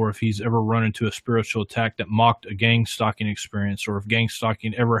of or if he's ever run into a spiritual attack that mocked a gang stalking experience, or if gang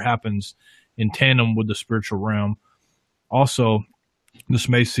stalking ever happens in tandem with the spiritual realm? Also, this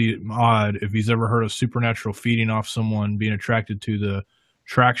may seem odd, if he's ever heard of supernatural feeding off someone being attracted to the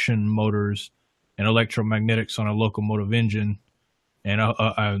traction motors and electromagnetics on a locomotive engine.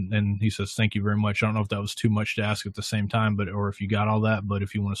 And he says, thank you very much. I don't know if that was too much to ask at the same time, or if you got all that, but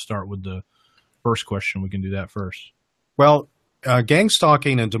if you want to start with the first question, we can do that first. Well, gang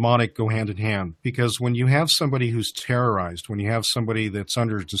stalking and demonic go hand in hand, because when you have somebody who's terrorized, when you have somebody that's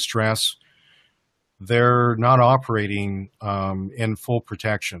under distress, they're not operating in full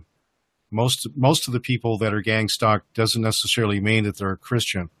protection. Most of the people that are gang stalked doesn't necessarily mean that they're a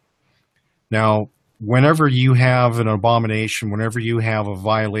Christian. Now, whenever you have an abomination, whenever you have a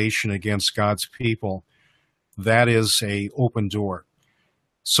violation against God's people, that is an open door.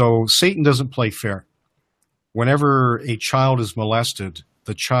 So Satan doesn't play fair. Whenever a child is molested,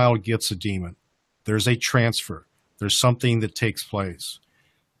 the child gets a demon. There's a transfer. There's something that takes place.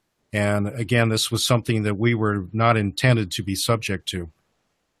 And again, this was something that we were not intended to be subject to.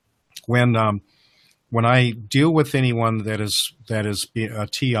 When I deal with anyone that is a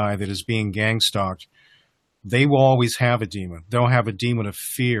TI that is being gang stalked, they will always have a demon. They'll have a demon of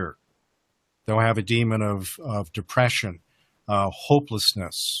fear. They'll have a demon of depression,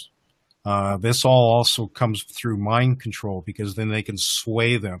 hopelessness. This all also comes through mind control, because then they can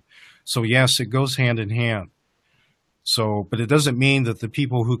sway them. So yes, it goes hand in hand. So, but it doesn't mean that the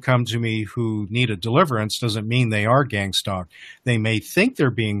people who come to me who need a deliverance doesn't mean they are gang stalked. They may think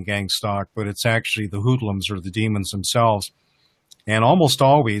they're being gang stalked, but it's actually the hoodlums or the demons themselves. And almost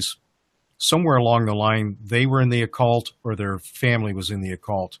always, somewhere along the line, they were in the occult or their family was in the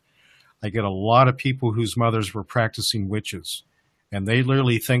occult. I get a lot of people whose mothers were practicing witches, and they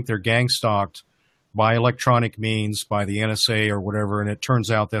literally think they're gang stalked by electronic means, by the NSA or whatever, and it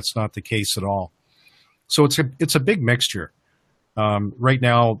turns out that's not the case at all. So it's a big mixture. Right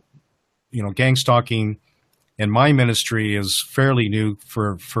now, you know, gang stalking in my ministry is fairly new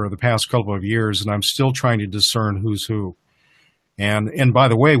for the past couple of years, and I'm still trying to discern who's who. And by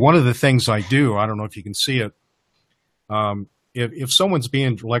the way, one of the things I do, I don't know if you can see it, if someone's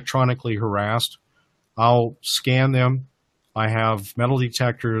being electronically harassed, I'll scan them. I have metal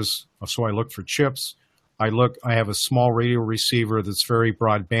detectors, so I look for chips. I have a small radio receiver that's very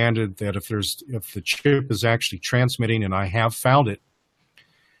broadbanded, that if the chip is actually transmitting, and I have found it.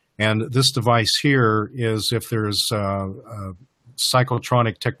 And this device here is if there's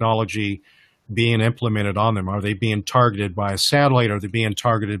cyclotronic technology being implemented on them. Are they being targeted by a satellite? Are they being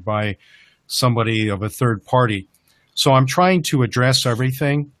targeted by somebody of a third party? So I'm trying to address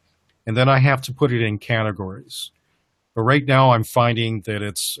everything, and then I have to put it in categories. But right now I'm finding that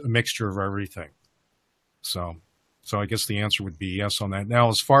it's a mixture of everything. So I guess the answer would be yes on that. Now,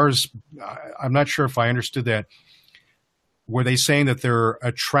 as far as, I'm not sure if I understood that. Were they saying that they're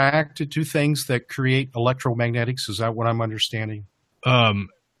attracted to things that create electromagnetics? Is that what I'm understanding?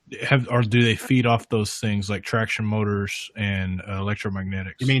 Or do they feed off those things like traction motors and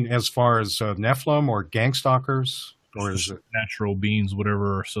electromagnetics? You mean as far as Nephilim or gang stalkers? Or is it natural beings,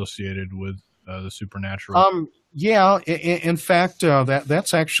 whatever are associated with the supernatural? Yeah, in fact,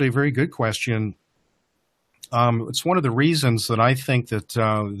 that's actually a very good question. It's one of the reasons that I think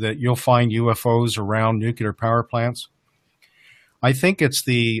that you'll find UFOs around nuclear power plants. I think it's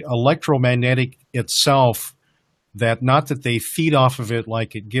the electromagnetic itself that, not that they feed off of it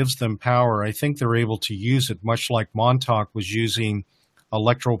like it gives them power. I think they're able to use it much like Montauk was using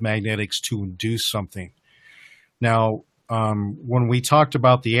electromagnetics to induce something. Now, when we talked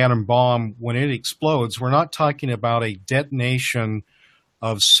about the atom bomb, when it explodes, we're not talking about a detonation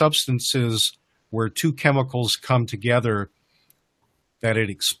of substances where two chemicals come together that it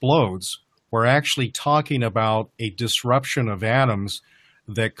explodes. We're actually talking about a disruption of atoms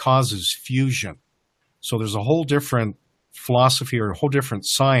that causes fusion. So there's a whole different philosophy or a whole different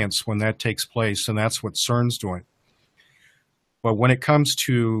science when that takes place, and that's what CERN's doing. But when it comes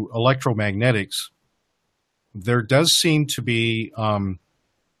to electromagnetics, there does seem to be when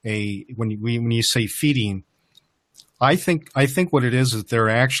you say feeding, I think what it is they're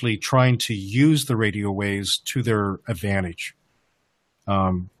actually trying to use the radio waves to their advantage.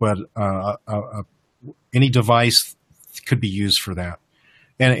 But any device could be used for that.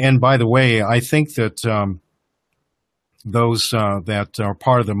 And by the way, I think that those that are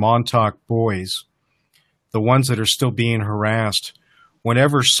part of the Montauk boys, the ones that are still being harassed,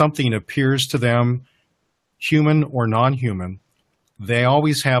 whenever something appears to them, human or non-human, they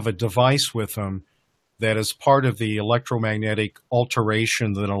always have a device with them that is part of the electromagnetic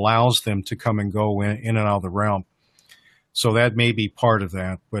alteration that allows them to come and go in and out of the realm. So that may be part of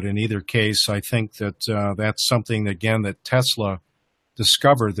that. But in either case, I think that that's something, again, that Tesla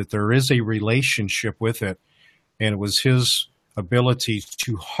discovered, that there is a relationship with it. And it was his ability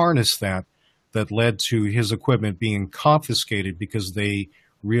to harness that led to his equipment being confiscated because they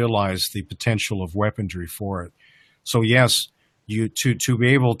realized the potential of weaponry for it. So yes, to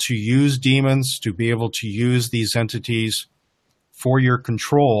be able to use demons, to be able to use these entities for your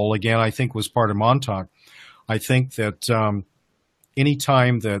control, again, I think was part of Montauk. I think that any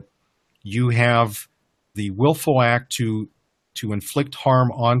time that you have the willful act to inflict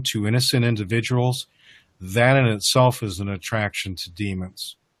harm onto innocent individuals, that in itself is an attraction to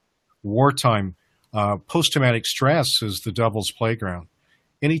demons. Wartime, post-traumatic stress is the devil's playground.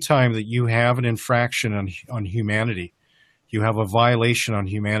 Anytime that you have an infraction on humanity, you have a violation on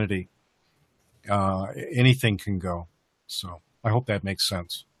humanity, anything can go. So I hope that makes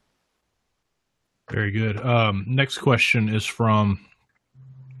sense. Very good. Next question is from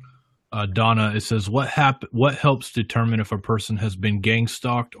Donna. It says, what helps determine if a person has been gang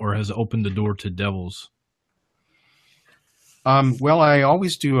stalked or has opened the door to devils? Well, I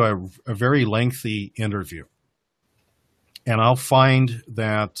always do a very lengthy interview. And I'll find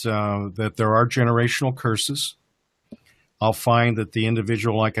that there are generational curses. I'll find that the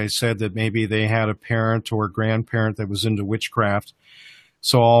individual, like I said, that maybe they had a parent or a grandparent that was into witchcraft.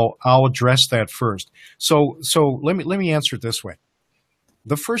 So I'll address that first. So let me answer it this way.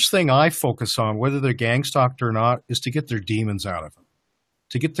 The first thing I focus on, whether they're gang stalked or not, is to get their demons out of them,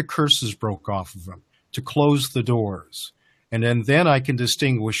 to get the curses broke off of them, to close the doors. And then I can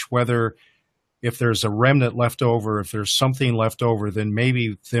distinguish whether, if there's a remnant left over, if there's something left over, then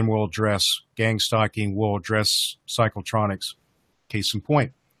we'll address gang stalking, we'll address cyclotronics. Case in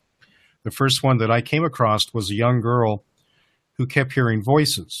point. The first one that I came across was a young girl who kept hearing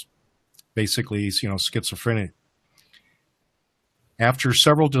voices, basically, schizophrenic. After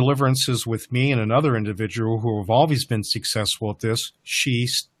several deliverances with me and another individual who have always been successful at this, she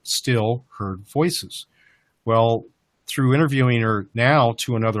still heard voices. Well, through interviewing her now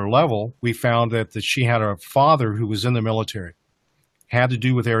to another level, we found that she had a father who was in the military. had to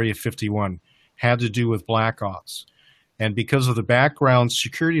do with Area 51, had to do with Black Ops. And because of the background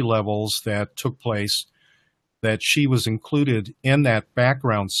security levels that took place, that she was included in that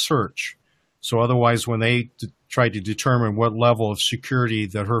background search. So otherwise, when they tried to determine what level of security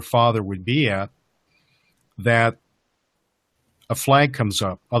that her father would be at, that a flag comes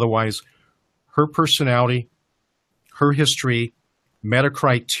up. Otherwise, her personality, her history met a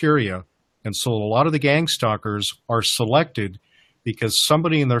criteria. And so a lot of the gang stalkers are selected because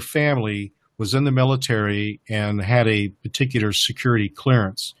somebody in their family was in the military and had a particular security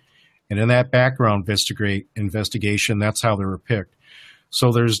clearance. And in that background investigation, that's how they were picked.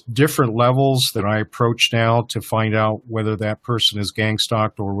 So there's different levels that I approach now to find out whether that person is gang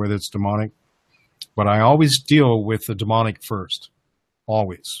stalked or whether it's demonic. But I always deal with the demonic first,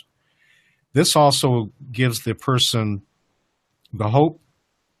 always. This also gives the person the hope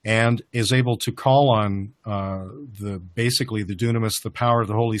and is able to call on basically the dunamis, the power of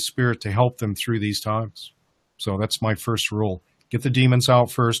the Holy Spirit, to help them through these times. So that's my first rule. Get the demons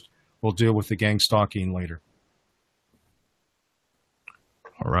out first. We'll deal with the gang stalking later.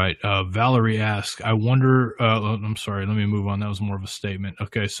 All right. Valerie asks, I wonder, I'm sorry, let me move on. That was more of a statement.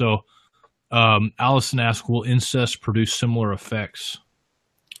 Okay, so Allison asks, will incest produce similar effects?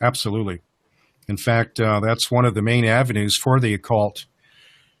 Absolutely. In fact, that's one of the main avenues for the occult,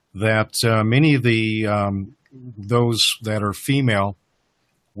 that many of those that are female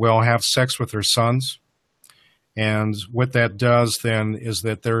will have sex with their sons. And what that does then is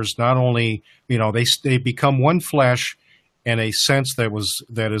that there's not only, they become one flesh in a sense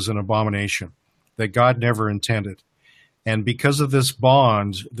that is an abomination that God never intended. And because of this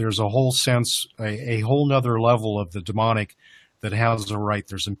bond, there's a whole sense, a whole nother level of the demonic that has a right.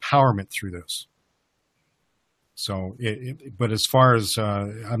 There's empowerment through this. So, but as far as,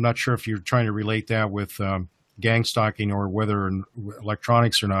 I'm not sure if you're trying to relate that with gang stalking or whether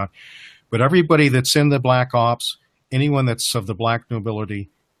electronics or not, but everybody that's in the Black Ops, anyone that's of the black nobility,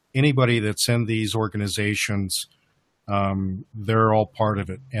 anybody that's in these organizations, they're all part of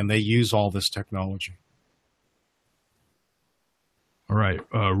it, and they use all this technology. All right.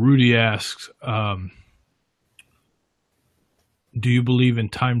 Rudy asks, do you believe in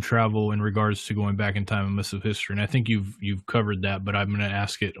time travel in regards to going back in time and missive history? And I think you've covered that, but I'm going to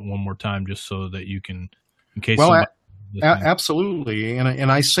ask it one more time just so that you can, in case. Well, absolutely, and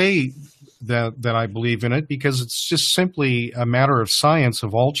I say that I believe in it because it's just simply a matter of science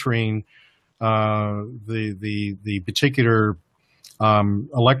of altering the particular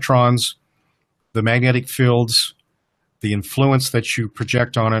electrons, the magnetic fields, the influence that you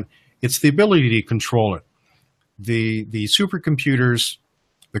project on it. It's the ability to control it. The supercomputers,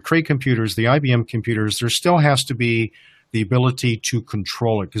 the Cray computers, the IBM computers, there still has to be the ability to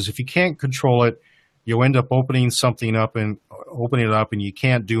control it, because if you can't control it, you'll end up opening it up and you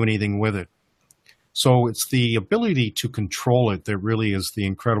can't do anything with it. So it's the ability to control it that really is the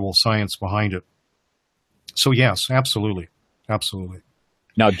incredible science behind it. So yes, absolutely. Absolutely.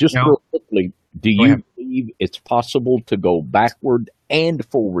 Now, real quickly, do you believe it's possible to go backward and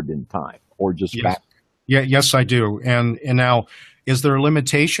forward in time, or just back? Yeah, yes, I do. And now, is there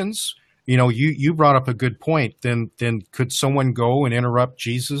limitations? You brought up a good point. Then could someone go and interrupt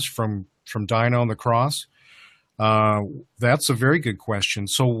Jesus from dying on the cross? That's a very good question.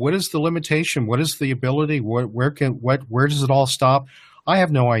 So what is the limitation? What is the ability? Where does it all stop? I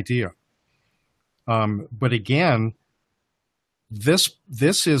have no idea. But again, this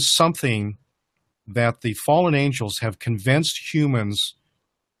is something that the fallen angels have convinced humans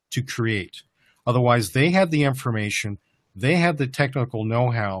to create. Otherwise, they had the information, they had the technical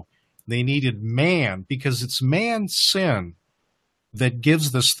know-how. They needed man, because it's man's sin that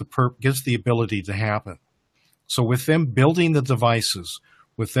gives the ability to happen. So with them building the devices,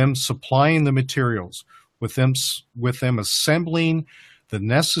 with them supplying the materials, with them assembling the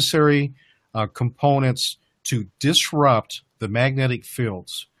necessary components to disrupt the magnetic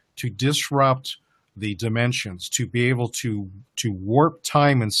fields, to disrupt the dimensions, to be able to warp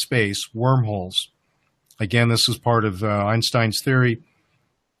time and space, wormholes. Again, this is part of Einstein's theory,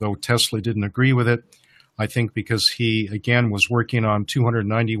 though Tesla didn't agree with it. I think because he, again, was working on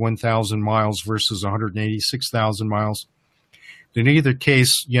 291,000 miles versus 186,000 miles. In either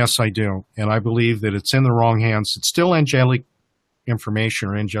case, yes, I do. And I believe that it's in the wrong hands. It's still angelic information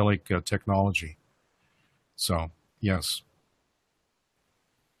or angelic technology. So, yes.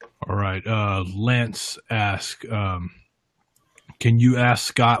 All right. Lance asks, can you ask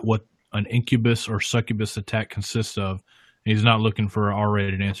Scott what an incubus or succubus attack consists of? He's not looking for an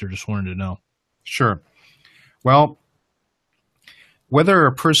R-rated answer, just wanted to know. Sure. Well, Whether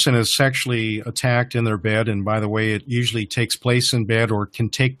a person is sexually attacked in their bed, and by the way, it usually takes place in bed or can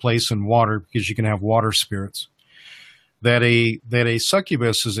take place in water because you can have water spirits, that a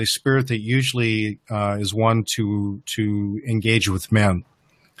succubus is a spirit that usually is one to engage with men,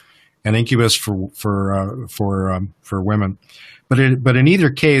 an incubus for women. But in either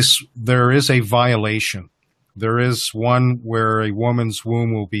case, there is a violation. There is one where a woman's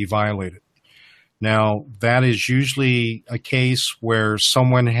womb will be violated. Now, that is usually a case where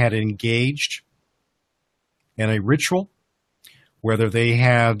someone had engaged in a ritual, whether they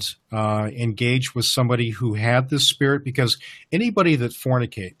had engaged with somebody who had this spirit, because anybody that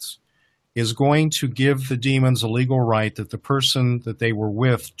fornicates is going to give the demons a legal right that the person that they were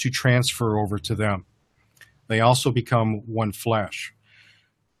with to transfer over to them. They also become one flesh.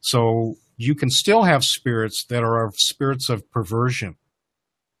 So you can still have spirits that are spirits of perversion,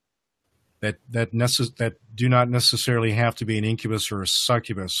 that do not necessarily have to be an incubus or a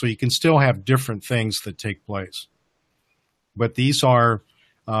succubus. So you can still have different things that take place. But these are,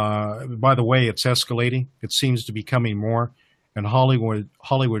 by the way, it's escalating. It seems to be coming more. And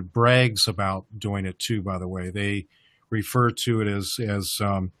Hollywood brags about doing it too, by the way. They refer to it as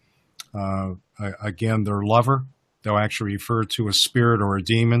again, their lover. They'll actually refer to a spirit or a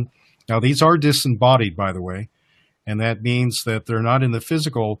demon. Now, these are disembodied, by the way. And that means that they're not in the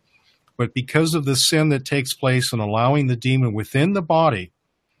physical. But because of the sin that takes place in allowing the demon within the body,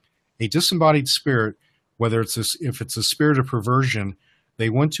 a disembodied spirit, whether if it's a spirit of perversion,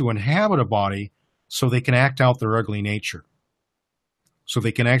 they want to inhabit a body so they can act out their ugly nature. So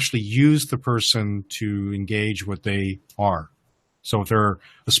they can actually use the person to engage what they are. So if they're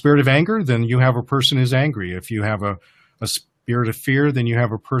a spirit of anger, then you have a person who's angry. If you have a spirit of fear, then you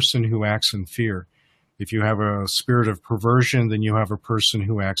have a person who acts in fear. If you have a spirit of perversion, then you have a person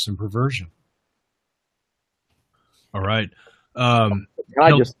who acts in perversion. All right. Can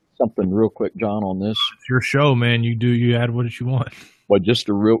I just something real quick, John, on this? It's your show, man. You add what you want. Well, just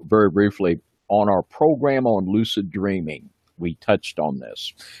very briefly, on our program on lucid dreaming, we touched on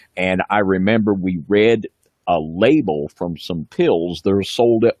this. And I remember we read a label from some pills that are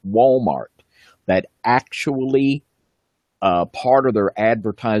sold at Walmart that actually part of their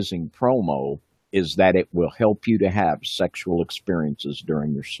advertising promo is that it will help you to have sexual experiences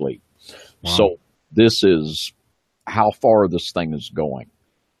during your sleep. Wow. So this is how far this thing is going.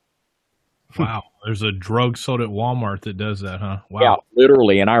 Wow. There's a drug sold at Walmart that does that, huh? Wow. Yeah,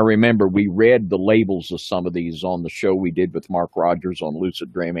 literally. And I remember we read the labels of some of these on the show we did with Mark Rogers on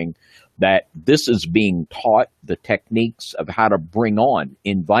lucid dreaming, that this is being taught, the techniques of how to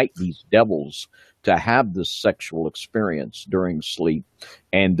invite these devils to have this sexual experience during sleep.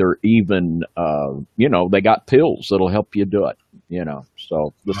 And they're even, they got pills that'll help you do it,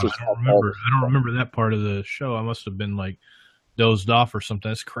 So this is I don't remember that part of the show. I must have been dozed off or something.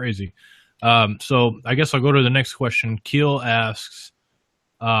 That's crazy. So I guess I'll go to the next question. Keel asks,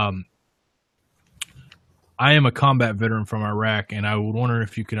 I am a combat veteran from Iraq, and I would wonder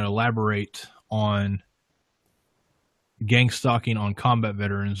if you can elaborate on gang stalking on combat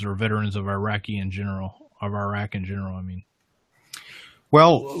veterans or veterans of Iraq in general.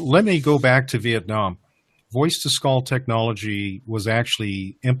 Well, let me go back to Vietnam. Voice-to-skull technology was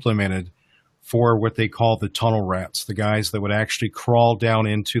actually implemented for what they call the tunnel rats, the guys that would actually crawl down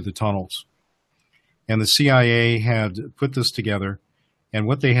into the tunnels. And the CIA had put this together, and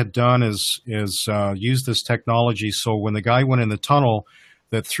what they had done is use this technology so when the guy went in the tunnel,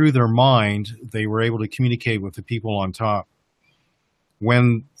 that through their mind, they were able to communicate with the people on top.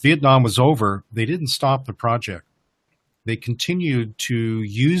 When Vietnam was over, they didn't stop the project. They continued to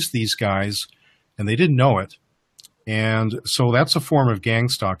use these guys, and they didn't know it. And so that's a form of gang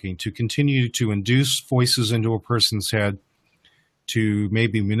stalking, to continue to induce voices into a person's head to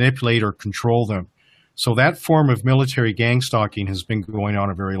maybe manipulate or control them. So that form of military gang stalking has been going on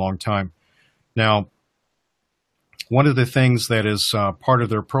a very long time. Now, one of the things that is part of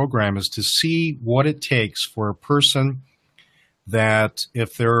their program is to see what it takes for a person that,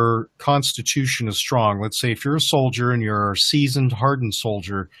 if their constitution is strong, let's say if you're a soldier and you're a seasoned, hardened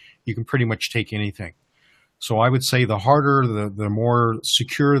soldier, you can pretty much take anything. So I would say the harder, the more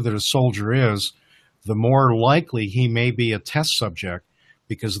secure that a soldier is, the more likely he may be a test subject,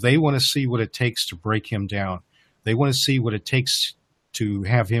 because they want to see what it takes to break him down. They want to see what it takes to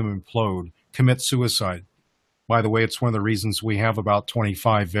have him implode, commit suicide. By the way, it's one of the reasons we have about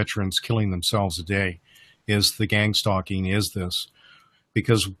 25 veterans killing themselves a day, is the gang stalking, is this.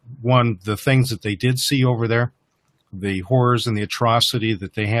 Because one, the things that they did see over there, the horrors and the atrocity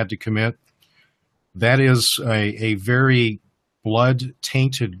that they had to commit, that is a very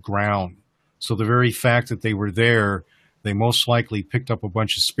blood-tainted ground. So the very fact that they were there they most likely picked up a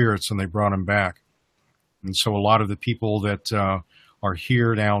bunch of spirits and they brought them back. And so a lot of the people that are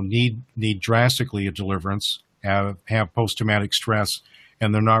here now need drastically a deliverance, have post-traumatic stress,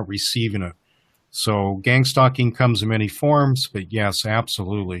 and they're not receiving it. So gang stalking comes in many forms, but yes,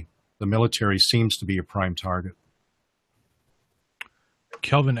 absolutely. The military seems to be a prime target.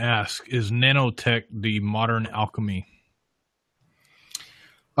 Kelvin asks, is nanotech the modern alchemy?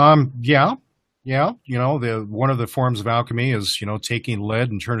 Yeah. You know, one of the forms of alchemy is, you know, taking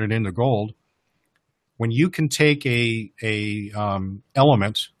lead and turn it into gold. When you can take a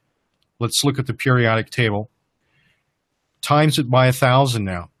element, let's look at the periodic table, times it by 1,000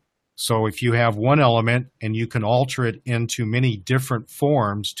 now. So if you have one element and you can alter it into many different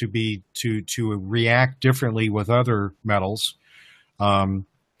forms to react differently with other metals,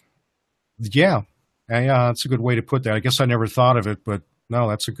 yeah, it's a good way to put that. I guess I never thought of it, but no,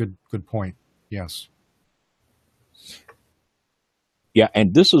 that's a good point. Yes. Yeah,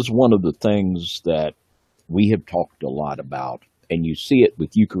 and this is one of the things that we have talked a lot about, and you see it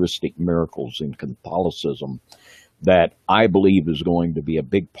with Eucharistic miracles in Catholicism, that I believe is going to be a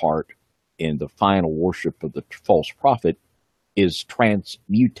big part in the final worship of the false prophet, is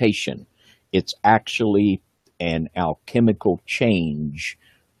transmutation. It's actually an alchemical change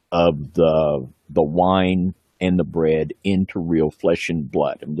of the wine and the bread into real flesh and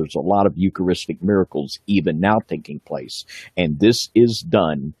blood. And there's a lot of Eucharistic miracles even now taking place. And this is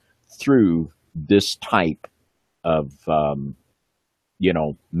done through this type of,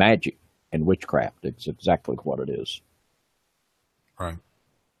 magic and witchcraft. It's exactly what it is. Right.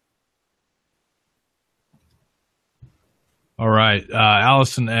 All right.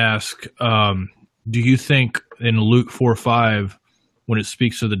 Allison asks, do you think in Luke 4:5, when it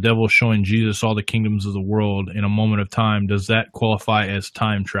speaks of the devil showing Jesus all the kingdoms of the world in a moment of time, does that qualify as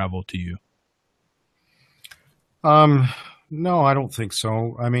time travel to you? No, I don't think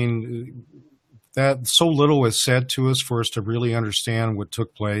so. I mean, that so little is said to us for us to really understand what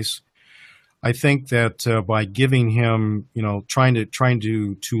took place. I think that by giving him, trying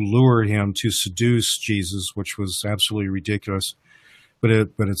to lure him to seduce Jesus, which was absolutely ridiculous, but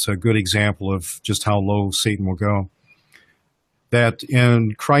it's a good example of just how low Satan will go. That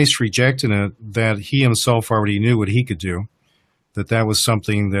in Christ rejecting it, that he himself already knew what he could do, that was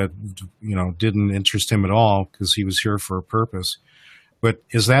something that, didn't interest him at all because he was here for a purpose. But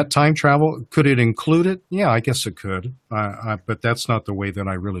is that time travel? Could it include it? Yeah, I guess it could. But that's not the way that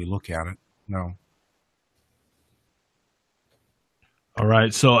I really look at it. No. All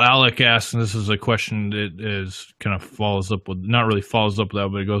right. So Alec asks, and this is a question that is kind of follows up with, not really follows up with that,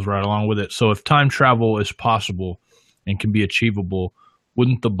 but it goes right along with it. So if time travel is possible and can be achievable,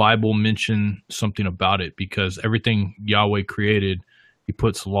 wouldn't the Bible mention something about it? Because everything Yahweh created, he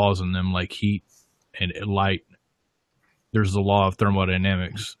puts laws in them like heat and light. There's the law of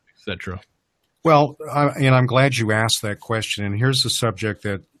thermodynamics, etc. Well, and I'm glad you asked that question. And here's the subject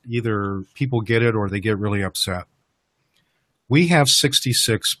that either people get it or they get really upset. We have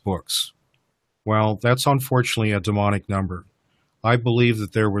 66 books. Well, that's unfortunately a demonic number. I believe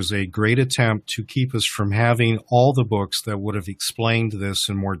that there was a great attempt to keep us from having all the books that would have explained this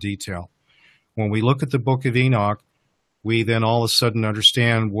in more detail. When we look at the book of Enoch, we then all of a sudden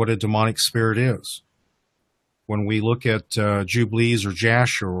understand what a demonic spirit is. When we look at Jubilees or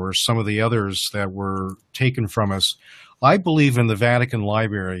Jasher or some of the others that were taken from us, I believe in the Vatican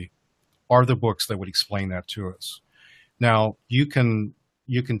Library are the books that would explain that to us. Now, you can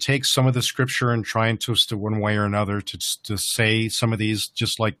take some of the scripture and try and twist it one way or another to say some of these,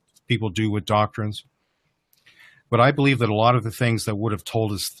 just like people do with doctrines. But I believe that a lot of the things that would have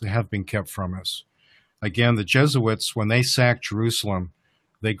told us have been kept from us. Again, the Jesuits, when they sacked Jerusalem,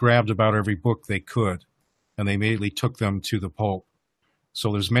 they grabbed about every book they could, and they immediately took them to the Pope.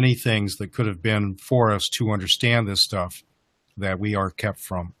 So there's many things that could have been for us to understand this stuff that we are kept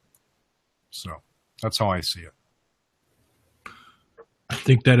from. So that's how I see it. I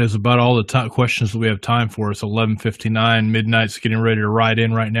think that is about all the top questions that we have time for. It's 11:59. Midnight's getting ready to ride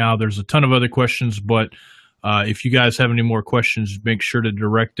in right now. There's a ton of other questions, but if you guys have any more questions, make sure to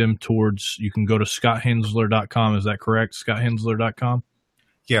direct them towards, you can go to scotthensler.com. Is that correct? scotthensler.com?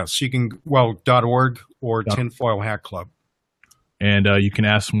 Yes, you can, .org or Tinfoil Hat Club. And you can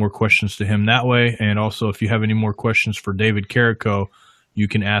ask some more questions to him that way. And also, if you have any more questions for David Carrico, you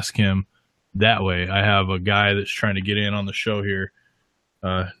can ask him that way. I have a guy that's trying to get in on the show here.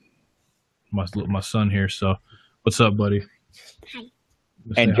 My son here. So what's up, buddy? Hi.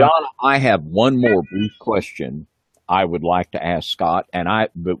 And John, I have one more brief question I would like to ask Scott,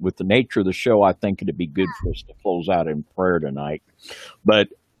 but with the nature of the show, I think it'd be good for us to close out in prayer tonight. But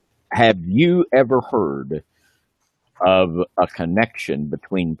have you ever heard of a connection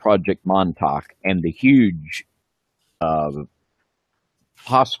between Project Montauk and the huge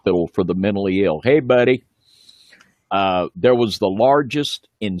hospital for the mentally ill. Hey, buddy. There was the largest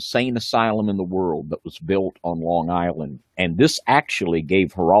insane asylum in the world that was built on Long Island. And this actually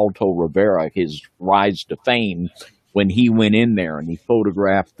gave Geraldo Rivera his rise to fame when he went in there and he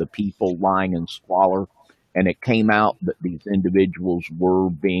photographed the people lying in squalor. And it came out that these individuals were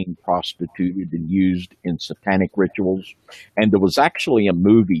being prostituted and used in satanic rituals. And there was actually a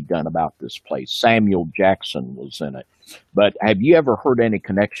movie done about this place. Samuel Jackson was in it. But have you ever heard any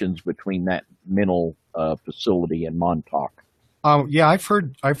connections between that mental facility and Montauk? Yeah, I've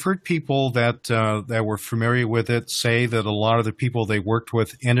heard people that were familiar with it say that a lot of the people they worked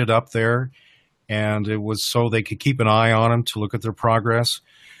with ended up there, and it was so they could keep an eye on them to look at their progress.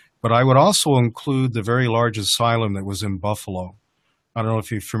 But I would also include the very large asylum that was in Buffalo. I don't know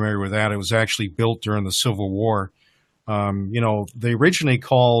if you're familiar with that. It was actually built during the Civil War. They originally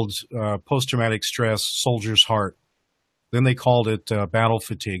called post-traumatic stress soldier's heart. Then they called it battle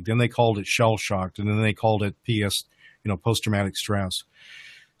fatigue. Then they called it shell shocked. And then they called it post-traumatic stress.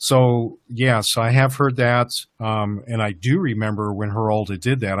 So, yes, I have heard that. And I do remember when Geraldo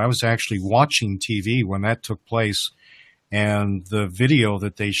did that. I was actually watching TV when that took place. And the video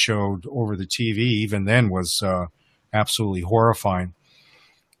that they showed over the TV even then was absolutely horrifying.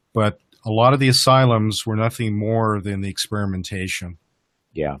 But a lot of the asylums were nothing more than the experimentation.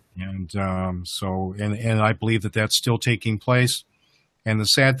 Yeah. And and I believe that that's still taking place. And the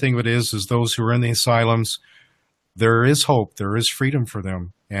sad thing of it is those who are in the asylums, there is hope. There is freedom for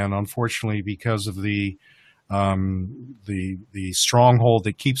them. And unfortunately, because of the stronghold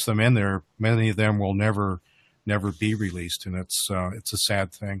that keeps them in there, many of them will never be released, and it's a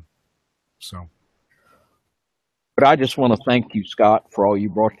sad thing. So, but I just want to thank you, Scott, for all you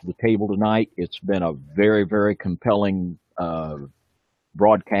brought to the table tonight. It's been a very, very compelling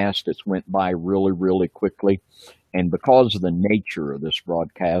broadcast. It's went by really, really quickly, and because of the nature of this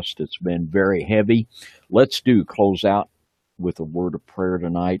broadcast, it's been very heavy. Let's close out with a word of prayer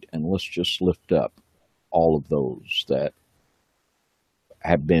tonight, and let's just lift up all of those that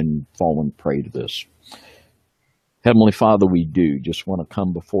have been fallen prey to this. Heavenly Father, we do just want to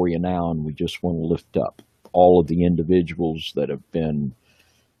come before you now, and we just want to lift up all of the individuals that have been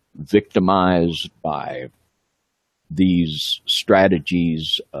victimized by these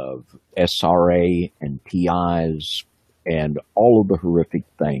strategies of SRA and TIs and all of the horrific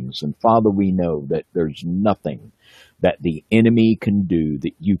things. And Father, we know that there's nothing that the enemy can do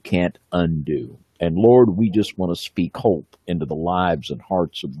that you can't undo. And Lord, we just want to speak hope into the lives and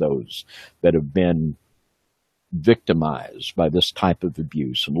hearts of those that have been victimized by this type of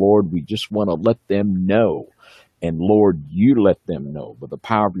abuse. And Lord, we just want to let them know, and Lord, you let them know by the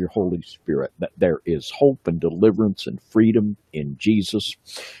power of your Holy Spirit that there is hope and deliverance and freedom in Jesus.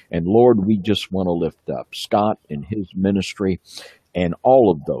 And Lord, we just want to lift up Scott and his ministry and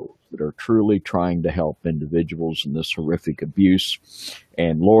all of those that are truly trying to help individuals in this horrific abuse.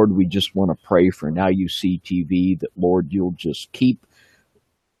 And Lord, we just want to pray for Now You See TV, that Lord, you'll just keep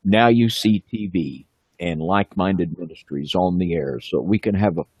Now You See TV and like-minded ministries on the air so we can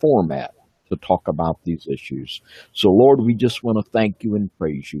have a format to talk about these issues. So, Lord, we just want to thank you and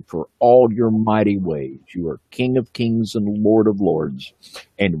praise you for all your mighty ways. You are King of kings and Lord of lords,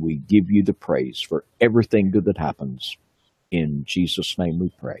 and we give you the praise for everything good that happens. In Jesus' name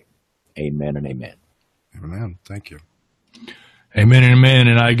we pray. Amen and amen. Amen. Thank you. Amen and amen.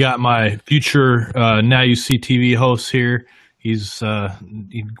 And I got my future Now You See TV host here. He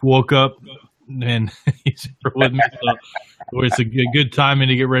woke up and he's here with me. So it's a good timing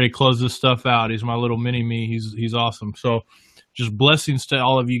to get ready to close this stuff out. He's my little mini me. He's awesome. So just blessings to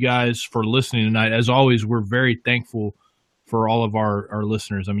all of you guys for listening tonight. As always, we're very thankful for all of our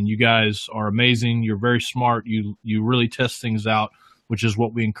listeners. I mean, you guys are amazing. You're very smart. You really test things out, which is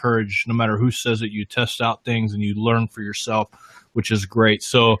what we encourage. No matter who says it, you test out things and you learn for yourself, which is great.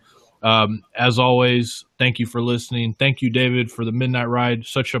 So as always, thank you for listening. Thank you, David, for the Midnight Ride.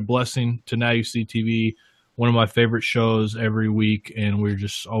 Such a blessing to Now You See TV, one of my favorite shows every week, and we're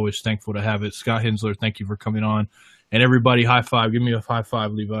just always thankful to have it. Scott Hensler, thank you for coming on. And everybody, high five. Give me a high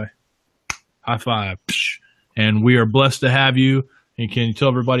five, Levi. High five. And we are blessed to have you. And can you tell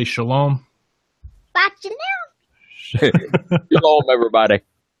everybody shalom? Bye you now. Shalom, everybody.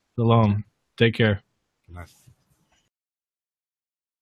 Shalom. Take care. Nice.